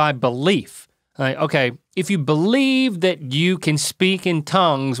dictated by belief. Like, okay, if you believe that you can speak in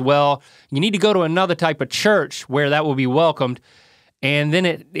tongues, well, you need to go to another type of church where that will be welcomed. And then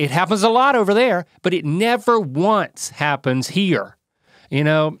it happens a lot over there, but it never once happens here. You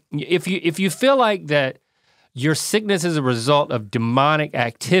know, if you feel like that your sickness is a result of demonic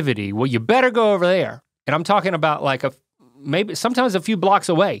activity, well, you better go over there. And I'm talking about like maybe sometimes a few blocks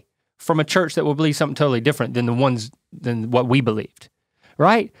away from a church that will believe something totally different than what we believed,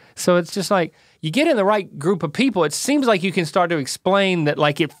 right? So it's just like, you get in the right group of people, it seems like you can start to explain that,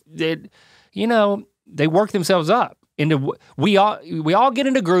 like, you know, they work themselves up into, we all get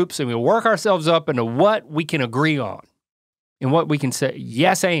into groups and we work ourselves up into what we can agree on and what we can say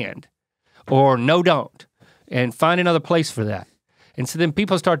yes and, or no don't, and find another place for that. And so then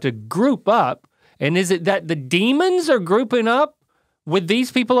people start to group up, and is it that the demons are grouping up with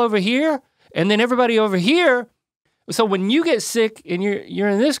these people over here, and then everybody over here? So when you get sick and you're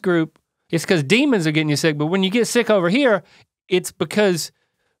in this group, it's because demons are getting you sick. But when you get sick over here, it's because,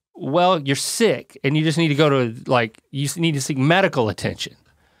 well, you're sick and you just need to go to, like, you need to seek medical attention.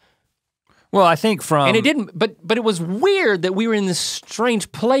 Well, I think and it didn't, but it was weird that we were in this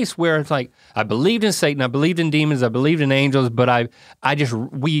strange place where it's like, I believed in Satan, I believed in demons, I believed in angels, but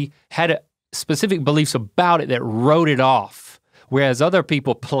we had specific beliefs about it that wrote it off, whereas other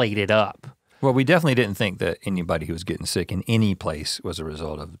people played it up. Well, we definitely didn't think that anybody who was getting sick in any place was a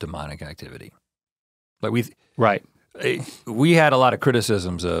result of demonic activity. Like we had a lot of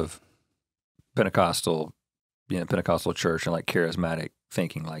criticisms of Pentecostal church and like charismatic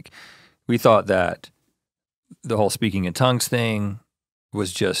thinking. Like, we thought that the whole speaking in tongues thing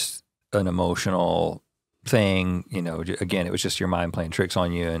was just an emotional thing, again, it was just your mind playing tricks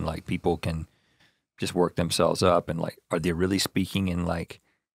on you, and like people can just work themselves up, and like, are they really speaking in like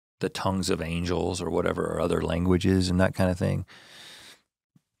the tongues of angels or whatever, or other languages and that kind of thing?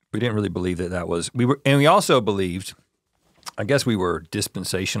 We didn't really believe that was, and we also believed, I guess we were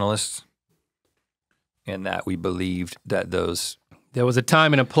dispensationalists, in that we believed that there was a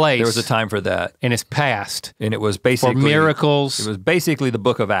time and a place. There was a time for that. And it's past. And it was basically— for miracles. It was basically the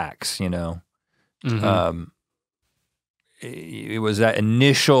book of Acts, Mm-hmm. It was that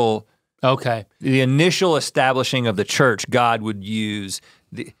initial— okay. The initial establishing of the church, God would use—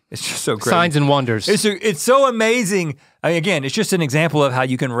 it's just so great. Signs and wonders. It's so amazing. I mean, again, it's just an example of how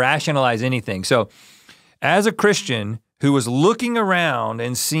you can rationalize anything. So as a Christian who was looking around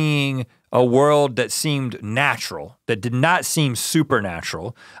and seeing a world that seemed natural, that did not seem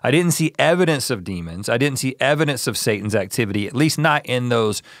supernatural, I didn't see evidence of demons. I didn't see evidence of Satan's activity, at least not in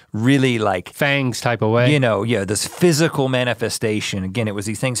those really like— fangs type of way. This physical manifestation. Again, it was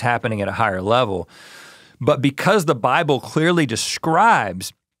these things happening at a higher level. But because the Bible clearly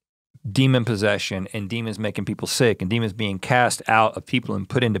describes demon possession and demons making people sick and demons being cast out of people and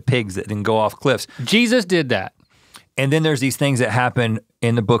put into pigs that then go off cliffs. Jesus did that. And then there's these things that happen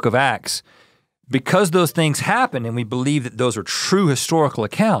in the book of Acts. Because those things happen and we believe that those are true historical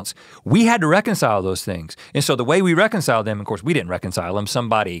accounts, we had to reconcile those things. And so the way we reconciled them, of course, we didn't reconcile them.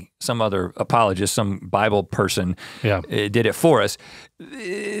 Some other apologist, some Bible person did it for us.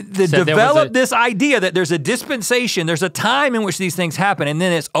 Developed this idea that there's a dispensation, there's a time in which these things happen, and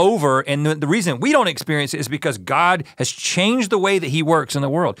then it's over. And the reason we don't experience it is because God has changed the way that he works in the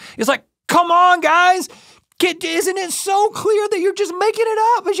world. It's like, come on, guys. Isn't it so clear that you're just making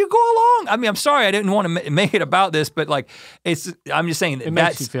it up as you go along? I mean, I'm sorry, I didn't want to make it about this, but like, I'm just saying it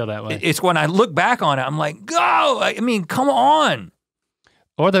makes you feel that way. It's when I look back on it, I'm like, I mean, come on.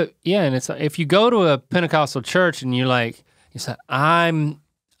 Or and it's if you go to a Pentecostal church and you say, I'm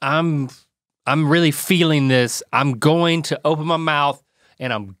really feeling this. I'm going to open my mouth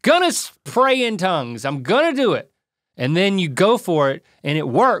and I'm gonna pray in tongues. I'm gonna do it, and then you go for it and it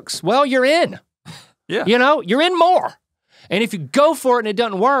works. Well, you're in. Yeah. You're in more. And if you go for it and it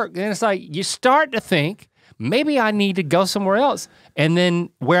doesn't work, then it's like you start to think, maybe I need to go somewhere else. And then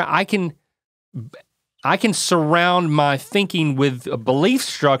where I can surround my thinking with a belief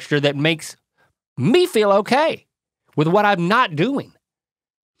structure that makes me feel okay with what I'm not doing.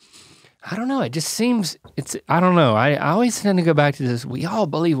 I don't know, it just seems, I don't know. I always tend to go back to this, we all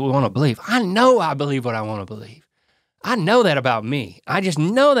believe what we want to believe. I know I believe what I want to believe. I know that about me. I just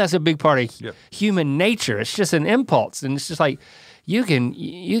know that's a big part of human nature. It's just an impulse, and it's just like you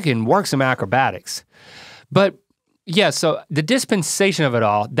can work some acrobatics. But yeah, so the dispensation of it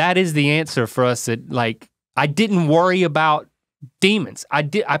all, that is the answer for us. That like I didn't worry about demons. I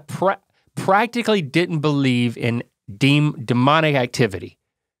practically didn't believe in demonic activity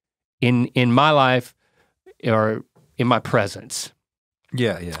in my life or in my presence.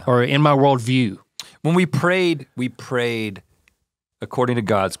 Yeah. Or in my worldview. When we prayed according to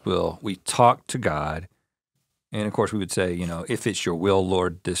God's will. We talked to God, and of course we would say, if it's your will,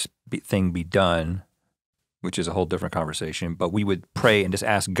 Lord, this thing be done, which is a whole different conversation, but we would pray and just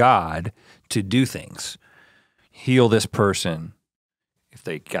ask God to do things. Heal this person. If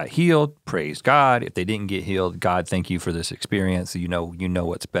they got healed, praise God. If they didn't get healed, God, thank you for this experience. You know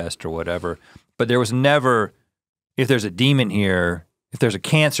what's best or whatever. But there was never, if there's a demon here, if there's a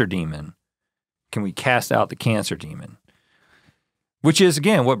cancer demon, can we cast out the cancer demon? Which is,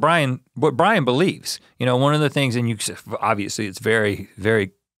 again, what Brian believes. One of the things, and obviously it's very,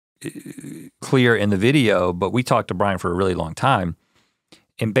 very clear in the video, but we talked to Brian for a really long time.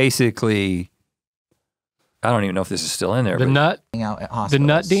 And basically, I don't even know if this is still in there. The nut demon?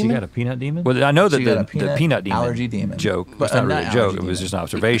 She got a peanut demon? Well, I know that the peanut demon allergy demon joke, it's not really a joke, it was just an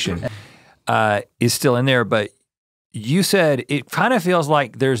observation, is still in there, but you said it kind of feels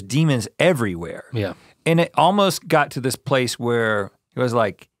like there's demons everywhere. Yeah. And it almost got to this place where it was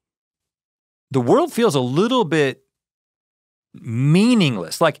like, the world feels a little bit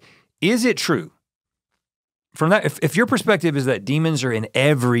meaningless. Like, is it true? From that, if your perspective is that demons are in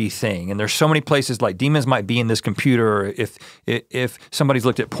everything, and there's so many places, like demons might be in this computer, or if somebody's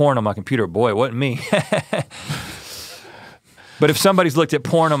looked at porn on my computer, boy, it wasn't me. But if somebody's looked at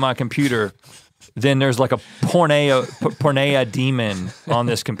porn on my computer, then there's like a pornea demon on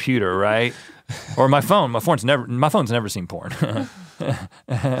this computer, right? Or my phone. My phone's never seen porn.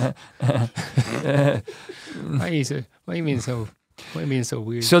 Why you mean so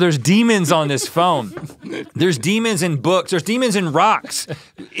weird? So there's demons on this phone. There's demons in books. There's demons in rocks.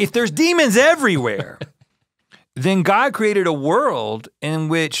 If there's demons everywhere, then God created a world in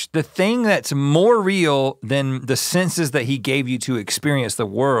which the thing that's more real than the senses that he gave you to experience the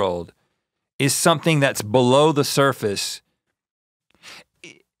world is something that's below the surface.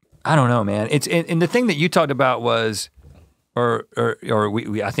 I don't know, man. And the thing that you talked about was, or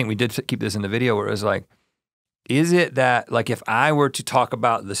I think we did keep this in the video where it was like, is it that like if I were to talk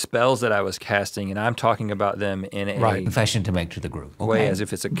about the spells that I was casting and I'm talking about them in a confession to make to the group way as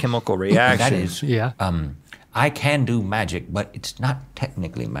if it's a chemical reaction. That is, I can do magic, but it's not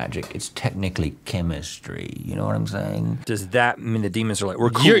technically magic. It's technically chemistry. You know what I'm saying? Does that mean the demons are like, we're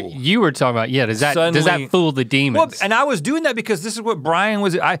cool? You were talking about, does that fool the demons? Well, and I was doing that because this is what Brian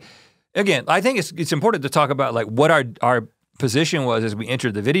was, I think it's important to talk about like what our position was as we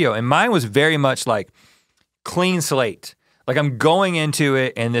entered the video. And mine was very much like clean slate. Like I'm going into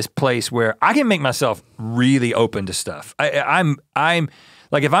it in this place where I can make myself really open to stuff. I'm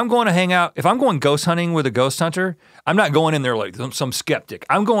like if I'm going to hang out, if I'm going ghost hunting with a ghost hunter, I'm not going in there like some skeptic.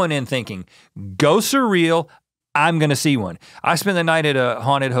 I'm going in thinking ghosts are real. I'm gonna see one. I spent the night at a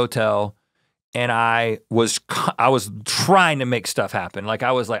haunted hotel, and I was trying to make stuff happen. Like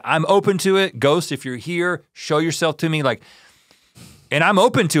I was like, I'm open to it. Ghost, if you're here, show yourself to me. Like, and I'm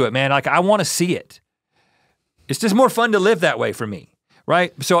open to it, man. Like I want to see it. It's just more fun to live that way for me,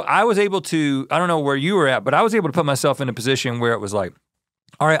 right? So I was able to, I don't know where you were at, but I was able to put myself in a position where it was like,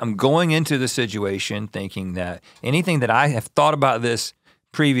 all right, I'm going into the situation thinking that anything that I have thought about this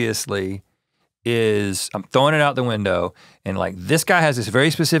previously is, I'm throwing it out the window, and like this guy has this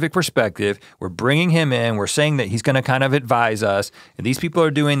very specific perspective. We're bringing him in, we're saying that he's gonna kind of advise us, and these people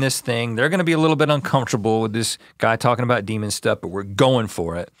are doing this thing. They're gonna be a little bit uncomfortable with this guy talking about demon stuff, but we're going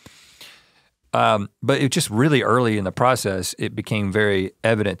for it. But it just really early in the process, it became very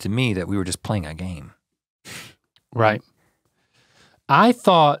evident to me that we were just playing a game. Right. I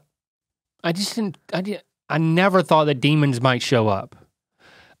never thought that demons might show up.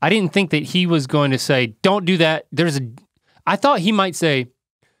 I didn't think that he was going to say, don't do that. I thought he might say,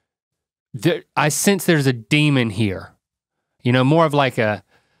 I sense there's a demon here. You know, more of like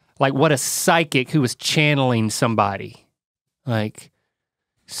what a psychic who was channeling somebody. Like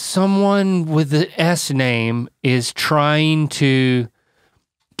someone with the S name is trying to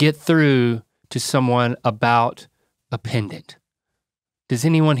get through to someone about a pendant. Does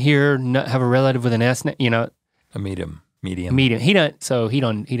anyone here have a relative with an S name? You know, a medium. He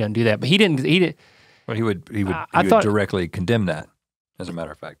doesn't do that. But he didn't. Well, he would directly condemn that. As a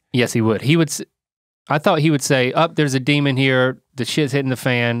matter of fact. Yes, he would. I thought he would say, there's a demon here. The shit's hitting the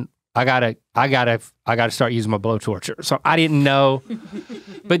fan. I gotta start using my blowtorch. So I didn't know.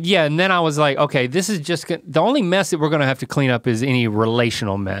 But yeah, and then I was like, okay, this is just the only mess that we're gonna have to clean up is any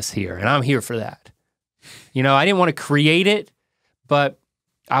relational mess here, and I'm here for that. You know, I didn't want to create it, but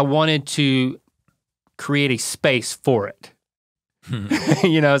I wanted to create a space for it.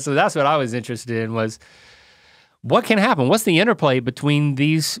 You know, so that's what I was interested in, was what can happen? What's the interplay between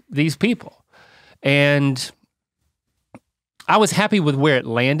these people? And I was happy with where it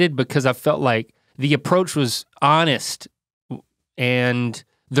landed because I felt like the approach was honest and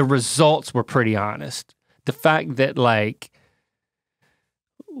the results were pretty honest. The fact that like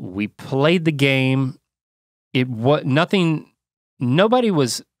we played the game, nobody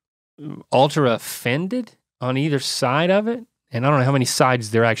was ultra offended on either side of it. And I don't know how many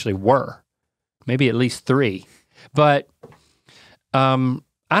sides there actually were. Maybe at least 3. But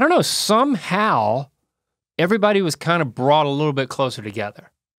I don't know, somehow everybody was kind of brought a little bit closer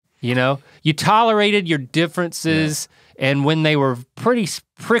together. You know, you tolerated your differences, and when they were pretty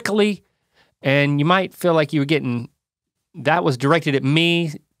prickly, and you might feel like you were getting, that was directed at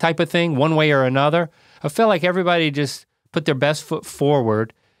me type of thing, one way or another. I felt like everybody just put their best foot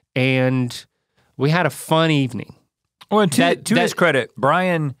forward, and we had a fun evening. Well, and to his credit,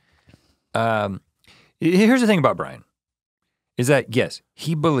 Brian, here's the thing about Brian, is that yes,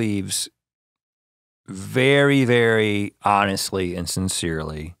 he believes very, very honestly and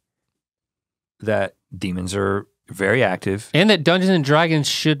sincerely that demons are very active. And that Dungeons and Dragons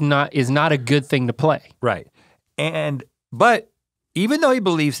is not a good thing to play. Right. But even though he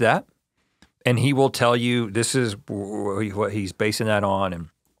believes that, and he will tell you this is what he's basing that on,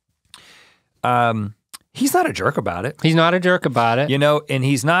 and he's not a jerk about it. He's not a jerk about it. You know, and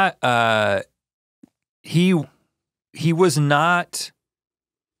he's not, he was not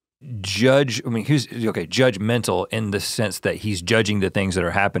judgmental in the sense that he's judging the things that are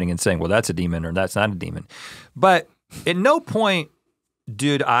happening and saying, well, that's a demon or that's not a demon. But at no point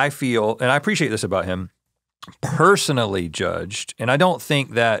did I feel, and I appreciate this about him, personally judged. And I don't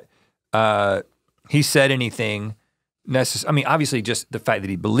think that he said anything I mean, obviously just the fact that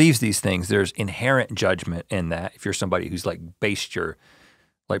he believes these things, there's inherent judgment in that. If you're somebody who's like based your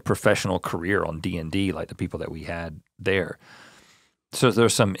like professional career on D&D, like the people that we had there. So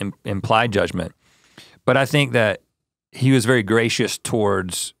there's some implied judgment. But I think that he was very gracious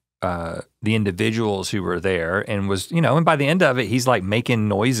towards the individuals who were there and was, and by the end of it, he's like making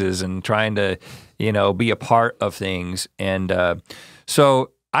noises and trying to, be a part of things. And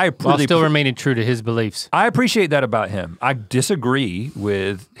so I really while still remaining true to his beliefs. I appreciate that about him. I disagree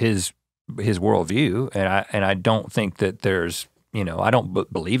with his worldview, and I don't think that there's, I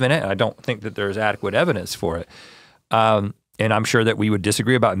don't believe in it. I don't think that there's adequate evidence for it. And I'm sure that we would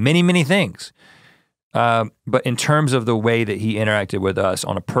disagree about many, many things. But in terms of the way that he interacted with us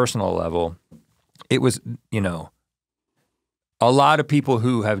on a personal level, it was, a lot of people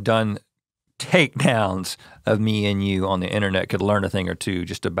who have done takedowns of me and you on the internet could learn a thing or two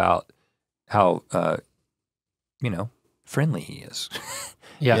just about how, friendly he is.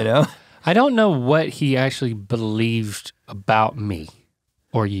 Yeah. I don't know what he actually believed about me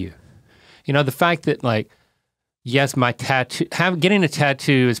or you. The fact that like, yes, my tattoo, getting a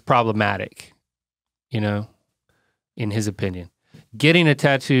tattoo is problematic, in his opinion. Getting a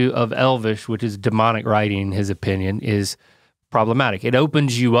tattoo of Elvish, which is demonic writing in his opinion, is problematic. It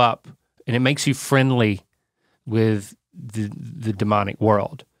opens you up and it makes you friendly with the demonic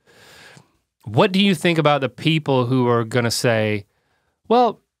world. What do you think about the people who are gonna say,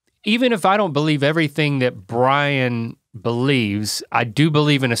 well, even if I don't believe everything that Brian believes, I do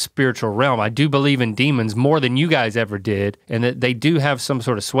believe in a spiritual realm. I do believe in demons more than you guys ever did, and that they do have some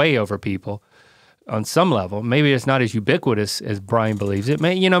sort of sway over people on some level. Maybe it's not as ubiquitous as Brian believes it.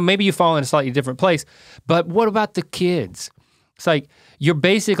 Maybe you fall in a slightly different place, but what about the kids? It's like, you're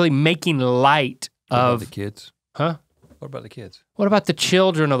basically making light of the kids. Huh? What about the kids? What about the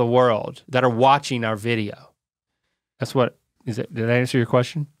children of the world that are watching our video? Did I answer your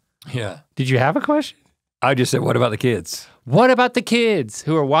question? Yeah. Did you have a question? I just said, what about the kids? What about the kids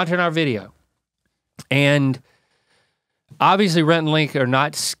who are watching our video? And obviously Rhett and Link are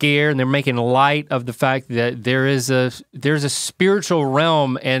not scared, and they're making light of the fact that there's a spiritual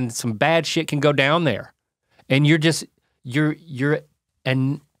realm and some bad shit can go down there. And you're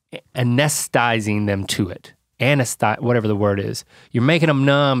anesthetizing them to it. Whatever the word is. You're making them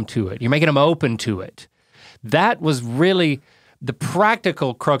numb to it. You're making them open to it. That was really the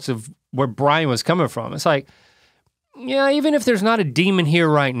practical crux of where Brian was coming from. It's like, yeah, even if there's not a demon here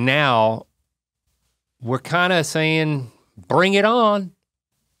right now, we're kind of saying, bring it on.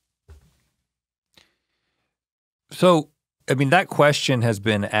 So, that question has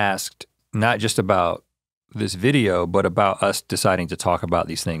been asked not just about this video, but about us deciding to talk about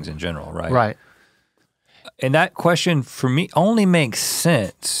these things in general, right? Right. And that question for me only makes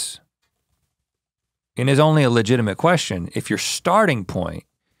sense and is only a legitimate question if your starting point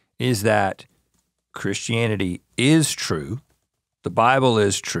is that Christianity is true, the Bible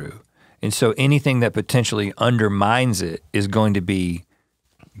is true, and so anything that potentially undermines it is going to be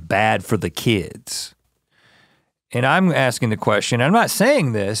bad for the kids. And I'm asking the question, I'm not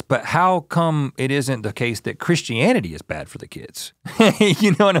saying this, but how come it isn't the case that Christianity is bad for the kids?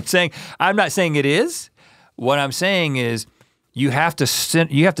 You know what I'm saying? I'm not saying it is. What I'm saying is you have to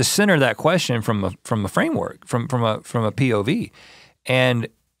center that question from a framework, from a POV. And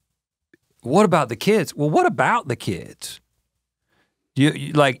what about the kids? Well, what about the kids?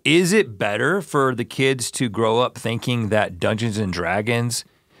 Is it better for the kids to grow up thinking that Dungeons and Dragons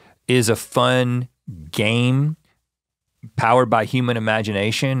is a fun game powered by human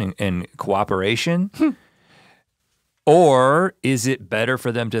imagination and cooperation? Or is it better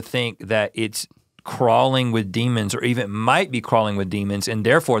for them to think that it's crawling with demons, or even might be crawling with demons, and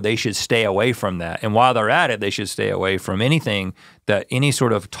therefore they should stay away from that? And while they're at it, they should stay away from anything any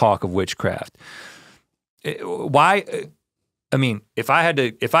sort of talk of witchcraft. Why? If I had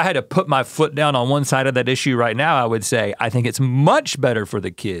to put my foot down on one side of that issue right now, I would say I think it's much better for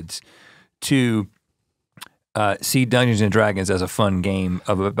the kids to see Dungeons and Dragons as a fun game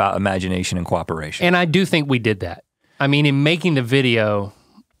about imagination and cooperation. And I do think we did that. In making the video,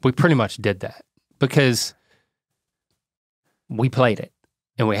 we pretty much did that because we played it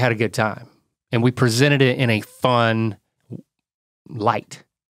and we had a good time and we presented it in a fun light.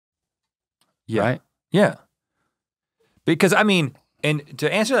 Yeah. Right? Yeah. Because and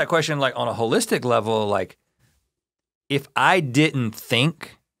to answer that question, like on a holistic level, like if I didn't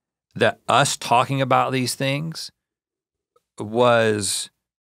think that us talking about these things was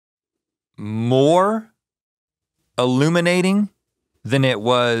more illuminating than it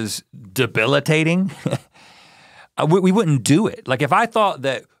was debilitating, we wouldn't do it. Like if I thought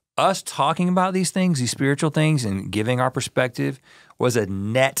that us talking about these things, these spiritual things, and giving our perspective was a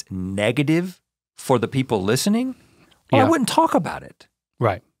net negative for the people listening, I wouldn't talk about it.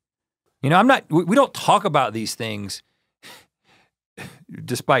 Right. You know, we don't talk about these things,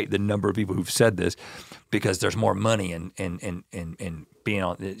 despite the number of people who've said this, because there's more money in being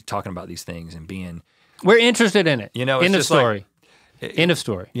on talking about these things and being. We're interested in it. You know, end of story. End of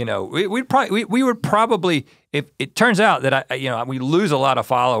story. You know, we would probably if it turns out that we lose a lot of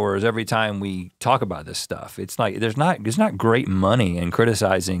followers every time we talk about this stuff. It's like there's not great money in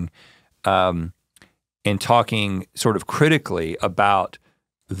criticizing, and talking sort of critically about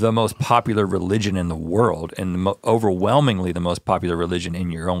the most popular religion in the world, and overwhelmingly the most popular religion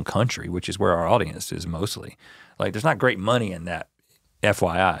in your own country, which is where our audience is mostly. Like, there's not great money in that,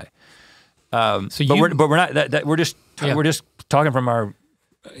 FYI. We're just talking from our,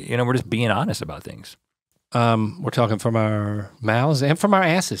 we're just being honest about things. We're talking from our mouths and from our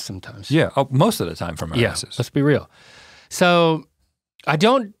asses sometimes. Yeah, most of the time from our asses. Let's be real. So, I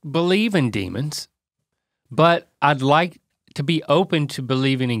don't believe in demons, but I'd like to be open to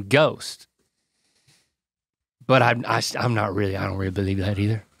believing in ghosts. But I'm not really, I don't really believe that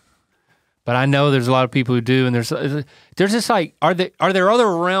either. But I know there's a lot of people who do, and there's just like, are there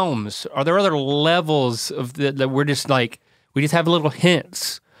other realms? Are there other levels of that we're just like, we just have little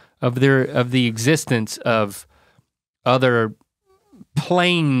hints of the existence of other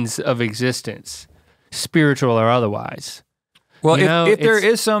planes of existence, spiritual or otherwise. Well,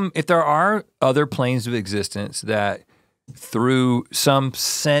 if there are other planes of existence that, through some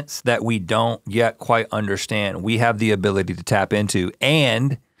sense that we don't yet quite understand, we have the ability to tap into,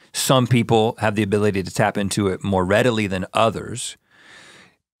 and some people have the ability to tap into it more readily than others,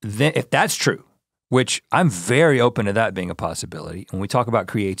 then if that's true, which I'm very open to that being a possibility. When we talk about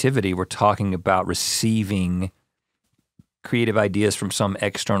creativity, we're talking about receiving creative ideas from some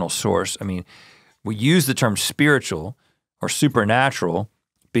external source. I mean, we use the term spiritual or supernatural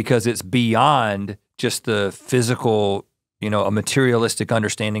because it's beyond just the physical, a materialistic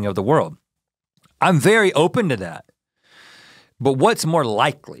understanding of the world. I'm very open to that. But what's more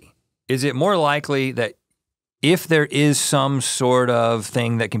likely? Is it more likely that if there is some sort of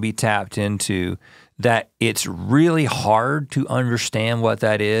thing that can be tapped into, that it's really hard to understand what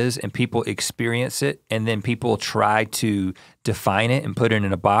that is, and people experience it, and then people try to define it and put it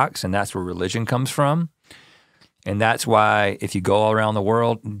in a box, and that's where religion comes from? And that's why if you go all around the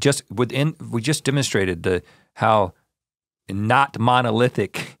world, we just demonstrated how not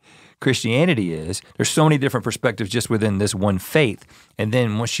monolithic Christianity is. There's so many different perspectives just within this one faith. And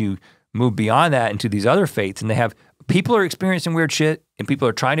then once you move beyond that into these other faiths, and people are experiencing weird shit, and people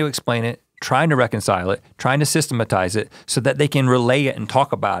are trying to explain it, trying to reconcile it, trying to systematize it so that they can relay it and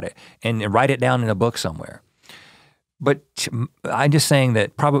talk about it and write it down in a book somewhere. But I'm just saying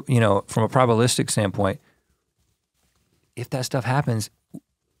that from a probabilistic standpoint, if that stuff happens,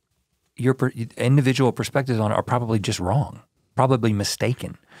 your individual perspectives on it are probably just wrong, probably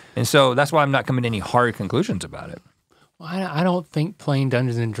mistaken. And so that's why I'm not coming to any hard conclusions about it. Well, I don't think playing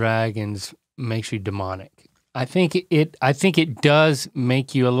Dungeons and Dragons makes you demonic. I think it does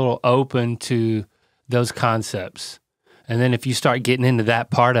make you a little open to those concepts. And then if you start getting into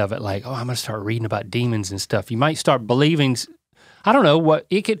that part of it, like, I'm gonna start reading about demons and stuff, you might start believing, I don't know what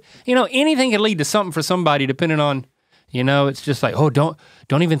it could, anything could lead to something for somebody depending on, it's just like,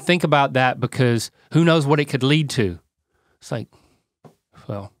 don't even think about that because who knows what it could lead to. It's like,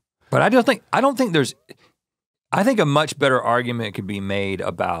 well. But I think a much better argument could be made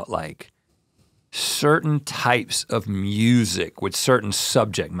about like certain types of music with certain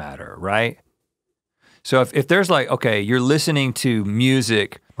subject matter, right? So if there's like, okay, you're listening to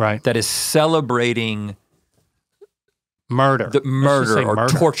music that is celebrating murder or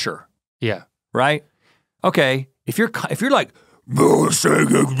torture. Yeah. Right? Okay. If you're like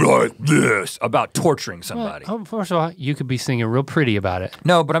singing like this about torturing somebody. Well, first of all, you could be singing real pretty about it.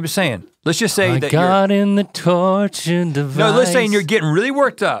 No, but I'm just saying, let's just say that God in the torture device. No, let's say you're getting really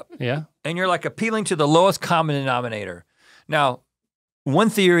worked up. Yeah. And you're like appealing to the lowest common denominator. Now, one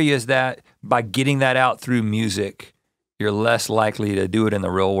theory is that by getting that out through music, you're less likely to do it in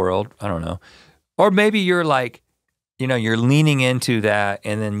the real world. I don't know. Or maybe you're like, you're leaning into that,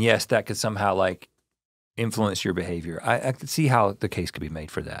 and then yes, that could somehow like influence your behavior. I could see how the case could be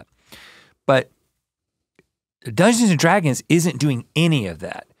made for that. But Dungeons and Dragons isn't doing any of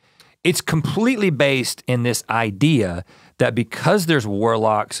that. It's completely based in this idea that because there's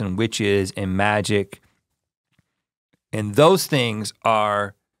warlocks and witches and magic, and those things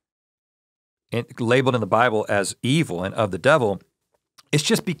are labeled in the Bible as evil and of the devil, it's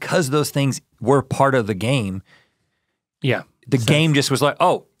just because those things were part of the game. Yeah. the game just was like,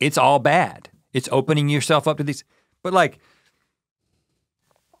 oh, it's all bad. It's opening yourself up to these, but like,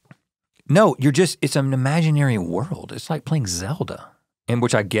 no, it's an imaginary world. It's like playing Zelda, and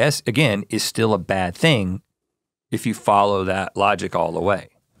which I guess, again, is still a bad thing if you follow that logic all the way.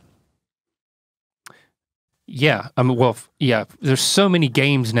 Yeah, I mean, well, yeah, there's so many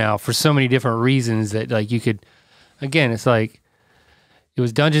games now for so many different reasons that like you could, again, it's like, it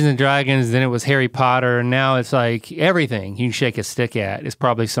was Dungeons and Dragons, then it was Harry Potter, and now it's like everything you can shake a stick at is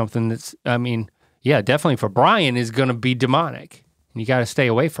probably something that's, I mean, yeah, definitely for Brian is gonna be demonic, and you gotta stay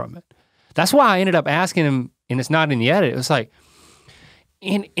away from it. That's why I ended up asking him, and it's not in the edit, it was like,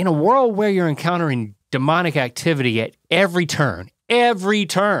 in a world where you're encountering demonic activity at every turn, it's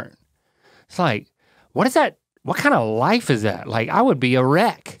like, what kind of life is that? Like, I would be a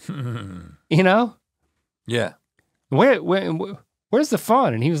wreck, you know? Yeah. Where's the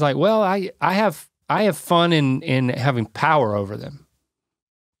fun? And he was like, well, I have fun in having power over them.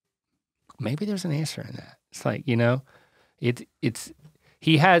 Maybe there's an answer in that. It's like, you know, he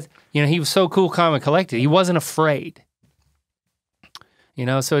was so cool, calm, and collected. He wasn't afraid. You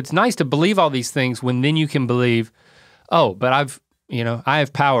know, so it's nice to believe all these things when then you can believe, oh, but I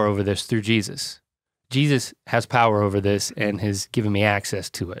have power over this through Jesus. Jesus has power over this and has given me access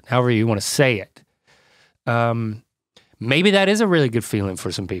to it, however you want to say it. Maybe that is a really good feeling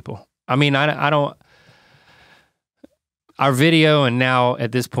for some people. I mean, I don't, our video, and now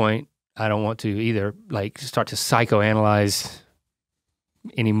at this point, I don't want to either like start to psychoanalyze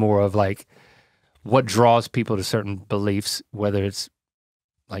any more of like what draws people to certain beliefs, whether it's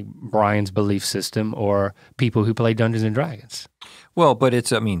like Brian's belief system or people who play Dungeons and Dragons. Well, but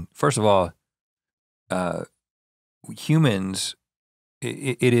it's, I mean, first of all, humans,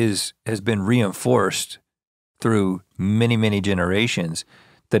 has been reinforced through many, many generations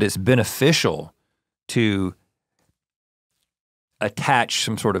that it's beneficial to attach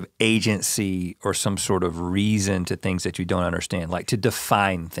some sort of agency or some sort of reason to things that you don't understand, like to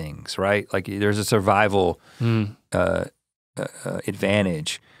define things, right? Like there's a survival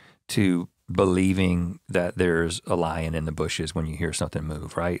advantage to believing that there's a lion in the bushes when you hear something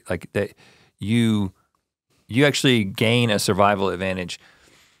move, right? Like that you actually gain a survival advantage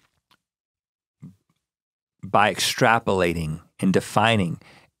by extrapolating and defining.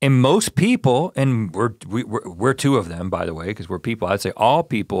 And most people, and we're two of them, by the way, because we're people. I'd say all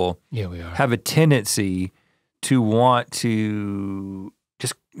people we are. Have a tendency to want to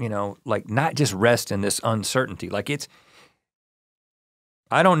just, like not just rest in this uncertainty. Like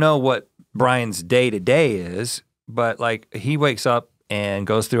I don't know what Brian's day to day is, but like he wakes up and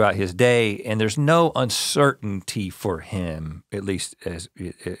goes throughout his day, and there's no uncertainty for him, at least as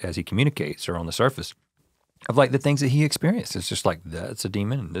he communicates or on the surface, of like the things that he experienced. It's just like, that's a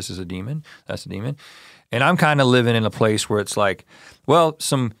demon, and this is a demon, that's a demon. And I'm kind of living in a place where it's like, well,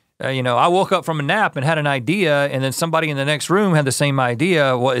 I woke up from a nap and had an idea, and then somebody in the next room had the same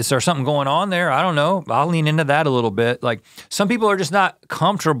idea. Well, is there something going on there? I don't know. I'll lean into that a little bit. Like some people are just not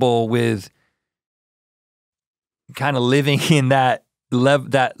comfortable with kind of living in that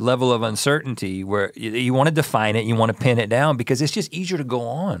level of uncertainty where you want to define it, you want to pin it down, because it's just easier to go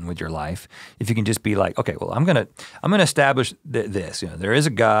on with your life if you can just be like, okay, well, I'm gonna establish this. There is a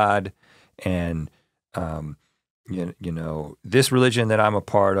God, and this religion that I'm a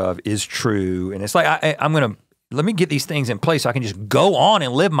part of is true, and it's like let me get these things in place so I can just go on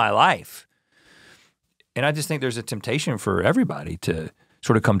and live my life. And I just think there's a temptation for everybody to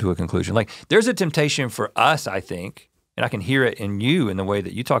sort of come to a conclusion. Like there's a temptation for us, I think, and I can hear it in you in the way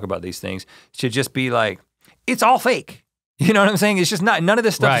that you talk about these things, to just be like, it's all fake. You know what I'm saying? It's just none of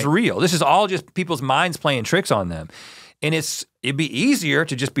this stuff is real. This is all just people's minds playing tricks on them. And it'd be easier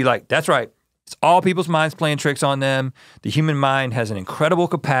to just be like, that's right. It's all people's minds playing tricks on them. The human mind has an incredible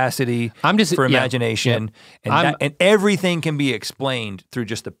capacity for imagination, and everything can be explained through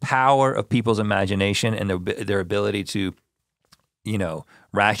just the power of people's imagination and their ability to,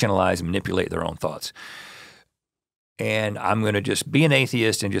 rationalize and manipulate their own thoughts. And I'm gonna just be an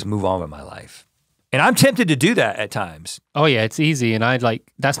atheist and just move on with my life. And I'm tempted to do that at times. Oh yeah, it's easy, and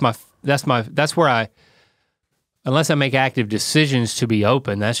that's where unless I make active decisions to be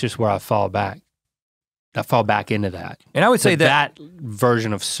open, that's just where I fall back. I fall back into that. And I would say that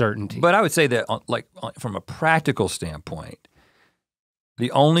version of certainty. But I would say that from a practical standpoint, the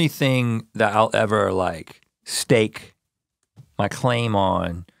only thing that I'll ever stake my claim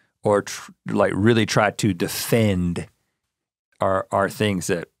on or really try to defend are things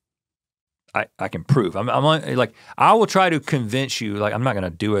that I can prove. I will try to convince you, I'm not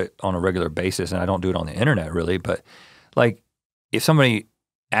gonna do it on a regular basis, and I don't do it on the internet really, but if somebody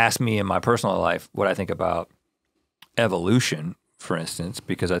asked me in my personal life what I think about evolution, for instance,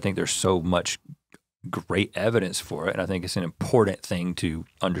 because I think there's so much great evidence for it, and I think it's an important thing to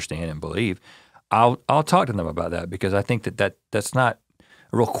understand and believe. I'll talk to them about that because I think that's not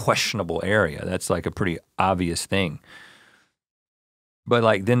a real questionable area. That's like a pretty obvious thing. But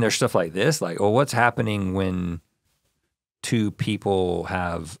like then there's stuff like this, like, well, what's happening when two people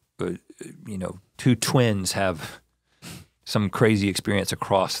have, two twins have some crazy experience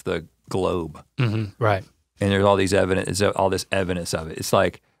across the globe, right? And there's all this evidence of it. It's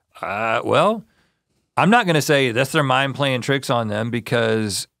like, well, I'm not going to say that's their mind playing tricks on them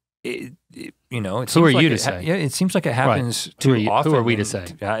because it seems who are like you to say? Yeah, it seems like it happens right. too often. Who are we to say?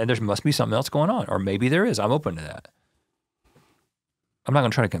 And there must be something else going on, or maybe there is. I'm open to that. I'm not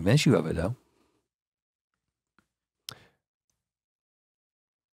going to try to convince you of it, though.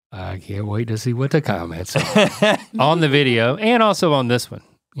 I can't wait to see what the comments are on the video and also on this one.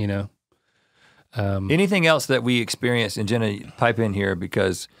 Anything else that we experienced, and Jenna, pipe in here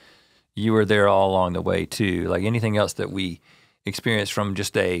because you were there all along the way too. Like anything else that we experienced from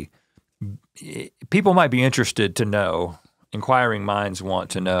just people might be interested to know, inquiring minds want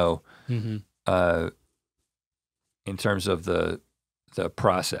to know, in terms of the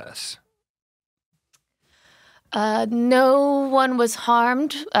process. No one was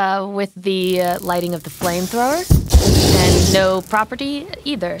harmed with the lighting of the flamethrower, and no property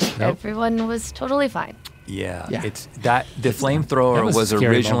either. Nope. Everyone was totally fine. Yeah. It's that the flamethrower was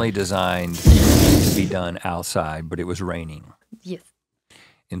originally designed to be done outside, but it was raining. Yes.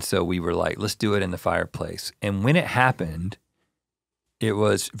 And so we were like, let's do it in the fireplace. And when it happened, it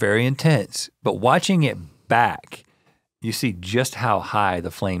was very intense. But watching it back, you see just how high the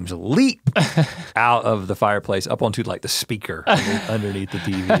flames leap out of the fireplace up onto like the speaker underneath the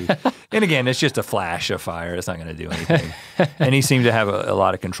TV. And again, it's just a flash of fire. It's not going to do anything. And he seemed to have a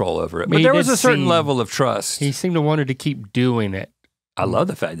lot of control over it. But there was a certain level of trust. He seemed to want to keep doing it. I love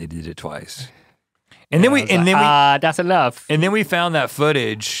the fact that he did it twice. And then that's enough. And then we found that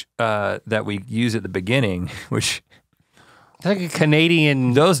footage that we use at the beginning, which it's like a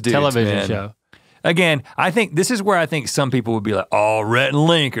Canadian television show. Again, I think this is where I think some people would be like, oh, Rhett and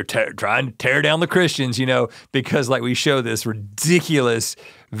Link are trying to tear down the Christians, because like we show this ridiculous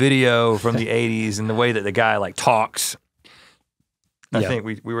video from the 80s and the way that the guy like talks. I think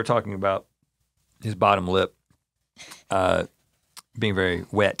we were talking about his bottom lip being very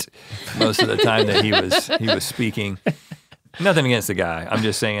wet most of the time that he was speaking. Nothing against the guy. I'm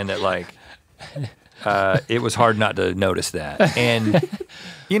just saying that like it was hard not to notice that. And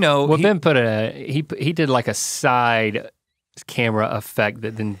well, Ben put he did like a side camera effect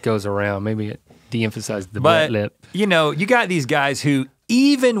that then goes around. Maybe it de-emphasized the wet lip. You got these guys who,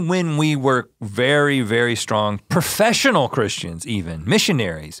 even when we were very, very strong professional Christians, even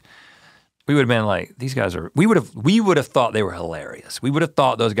missionaries, we would have been like, these guys are, we would have thought they were hilarious. We would have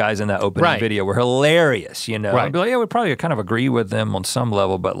thought those guys in that opening video were hilarious, Right. I'd be like, yeah, we probably kind of agree with them on some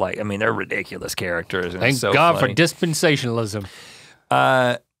level, but like, I mean, they're ridiculous characters. And Thank God for dispensationalism.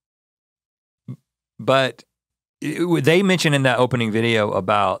 But they mentioned in that opening video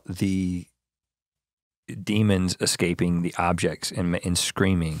about the demons escaping the objects and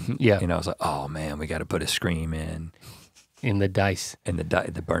screaming. Yeah. And I was like, oh man, we got to put a scream in. In the dice. And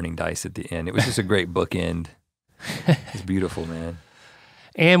the burning dice at the end. It was just a great bookend. It's beautiful, man.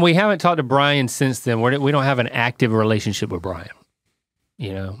 And we haven't talked to Brian since then. We don't have an active relationship with Brian. We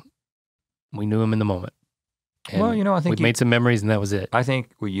knew him in the moment. And well, I think we made some memories and that was it. I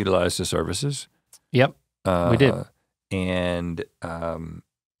think we utilized the services. Yep, we did. And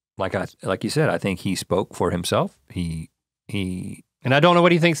like you said, I think he spoke for himself. He and I don't know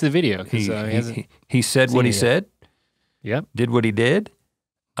what he thinks of the video. He said what he said. Yep. Did what he did.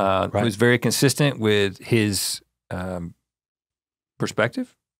 Right. Was very consistent with his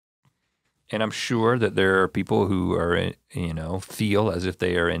perspective. And I'm sure that there are people who are, feel as if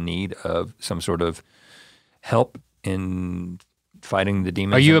they are in need of some sort of help in fighting the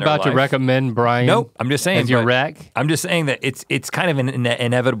demons. Are you in their about to life. recommend Brian? Nope. I'm just saying. As your rec? I'm just saying that it's kind of an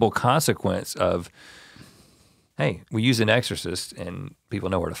inevitable consequence of, hey, we use an exorcist and people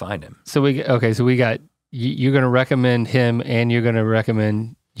know where to find him. So we got, you're going to recommend him and you're going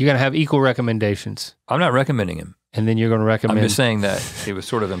to have equal recommendations. I'm not recommending him. And then you're going to recommend. I'm just saying that it was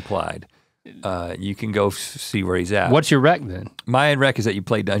sort of implied. You can go see where he's at. What's your rec then? My rec is that you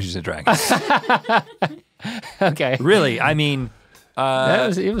play Dungeons and Dragons. Okay. Really, I mean,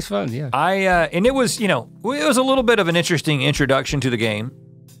 it was fun. Yeah. And it was, it was a little bit of an interesting introduction to the game.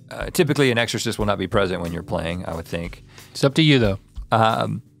 Typically, an exorcist will not be present when you're playing, I would think. It's up to you, though.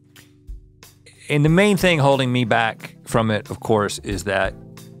 And the main thing holding me back from it, of course, is that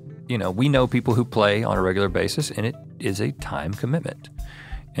you know, we know people who play on a regular basis, and it is a time commitment.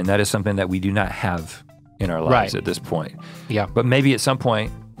 And that is something that we do not have in our lives at this point. Yeah. But maybe at some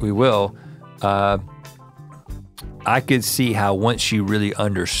point we will. I could see how once she really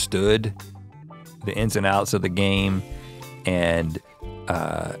understood the ins and outs of the game, and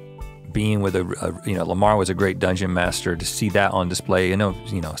being with you know, Lamar was a great dungeon master, to see that on display. I know,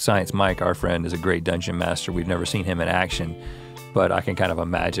 you know, Science Mike, our friend, is a great dungeon master. We've never seen him in action, but I can kind of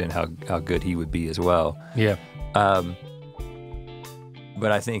imagine how good he would be as well. Yeah.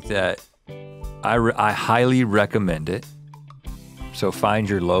 But I think that I highly recommend it. So find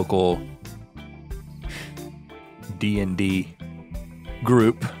your local D&D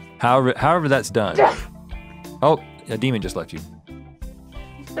group, however that's done. Oh, a demon just left you.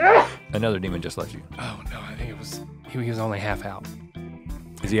 Another demon just left you. Oh no, I think he was only half out.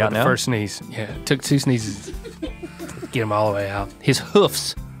 Is he out now? First sneeze. Yeah, it took 2 sneezes to get him all the way out. His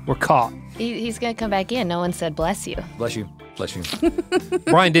hoofs were caught. He's gonna come back in. No one said bless you. Bless you. Bless you.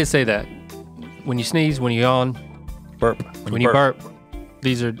 Brian did say that. When you sneeze, when you yawn, Burp. when you burp,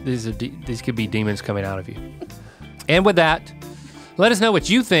 these could be demons coming out of you. And with that, let us know what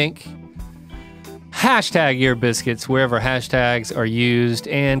you think. Hashtag Ear Biscuits wherever hashtags are used,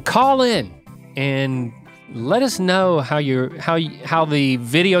 and call in and let us know how the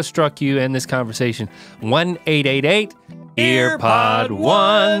video struck you in this conversation.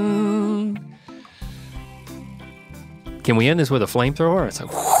 1-888-EARPOD1. Can we end this with a flamethrower? It's like,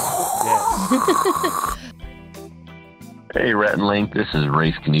 Hey, Rhett Link. This is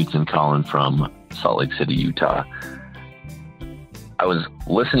Rafe Knutson calling from Salt Lake City, Utah. I was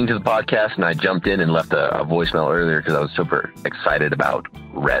listening to the podcast and I jumped in and left a voicemail earlier because I was super excited about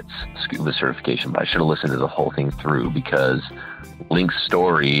Rhett's scuba certification, but I should have listened to the whole thing through because Link's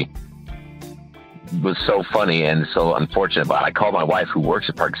story was so funny and so unfortunate. But I called my wife who works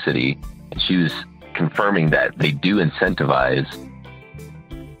at Park City, and she was confirming that they do incentivize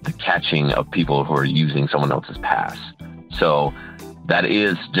the catching of people who are using someone else's pass. So that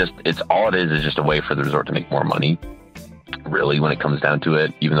is just, all it is just a way for the resort to make more money, really, when it comes down to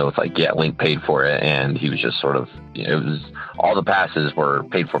it, even though it's like, yeah, Link paid for it and he was just sort of, you know, it was, all the passes were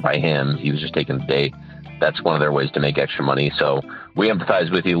paid for by him. He was just taking the day. That's one of their ways to make extra money. So we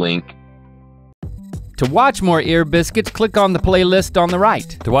empathize with you, Link. to watch more Ear Biscuits, click on the playlist on the right.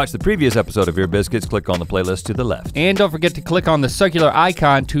 To watch the previous episode of Ear Biscuits, click on the playlist to the left. And don't forget to click on the circular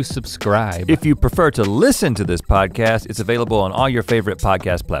icon to subscribe. If you prefer to listen to this podcast, it's available on all your favorite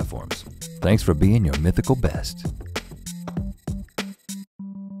podcast platforms. Thanks for being your mythical best.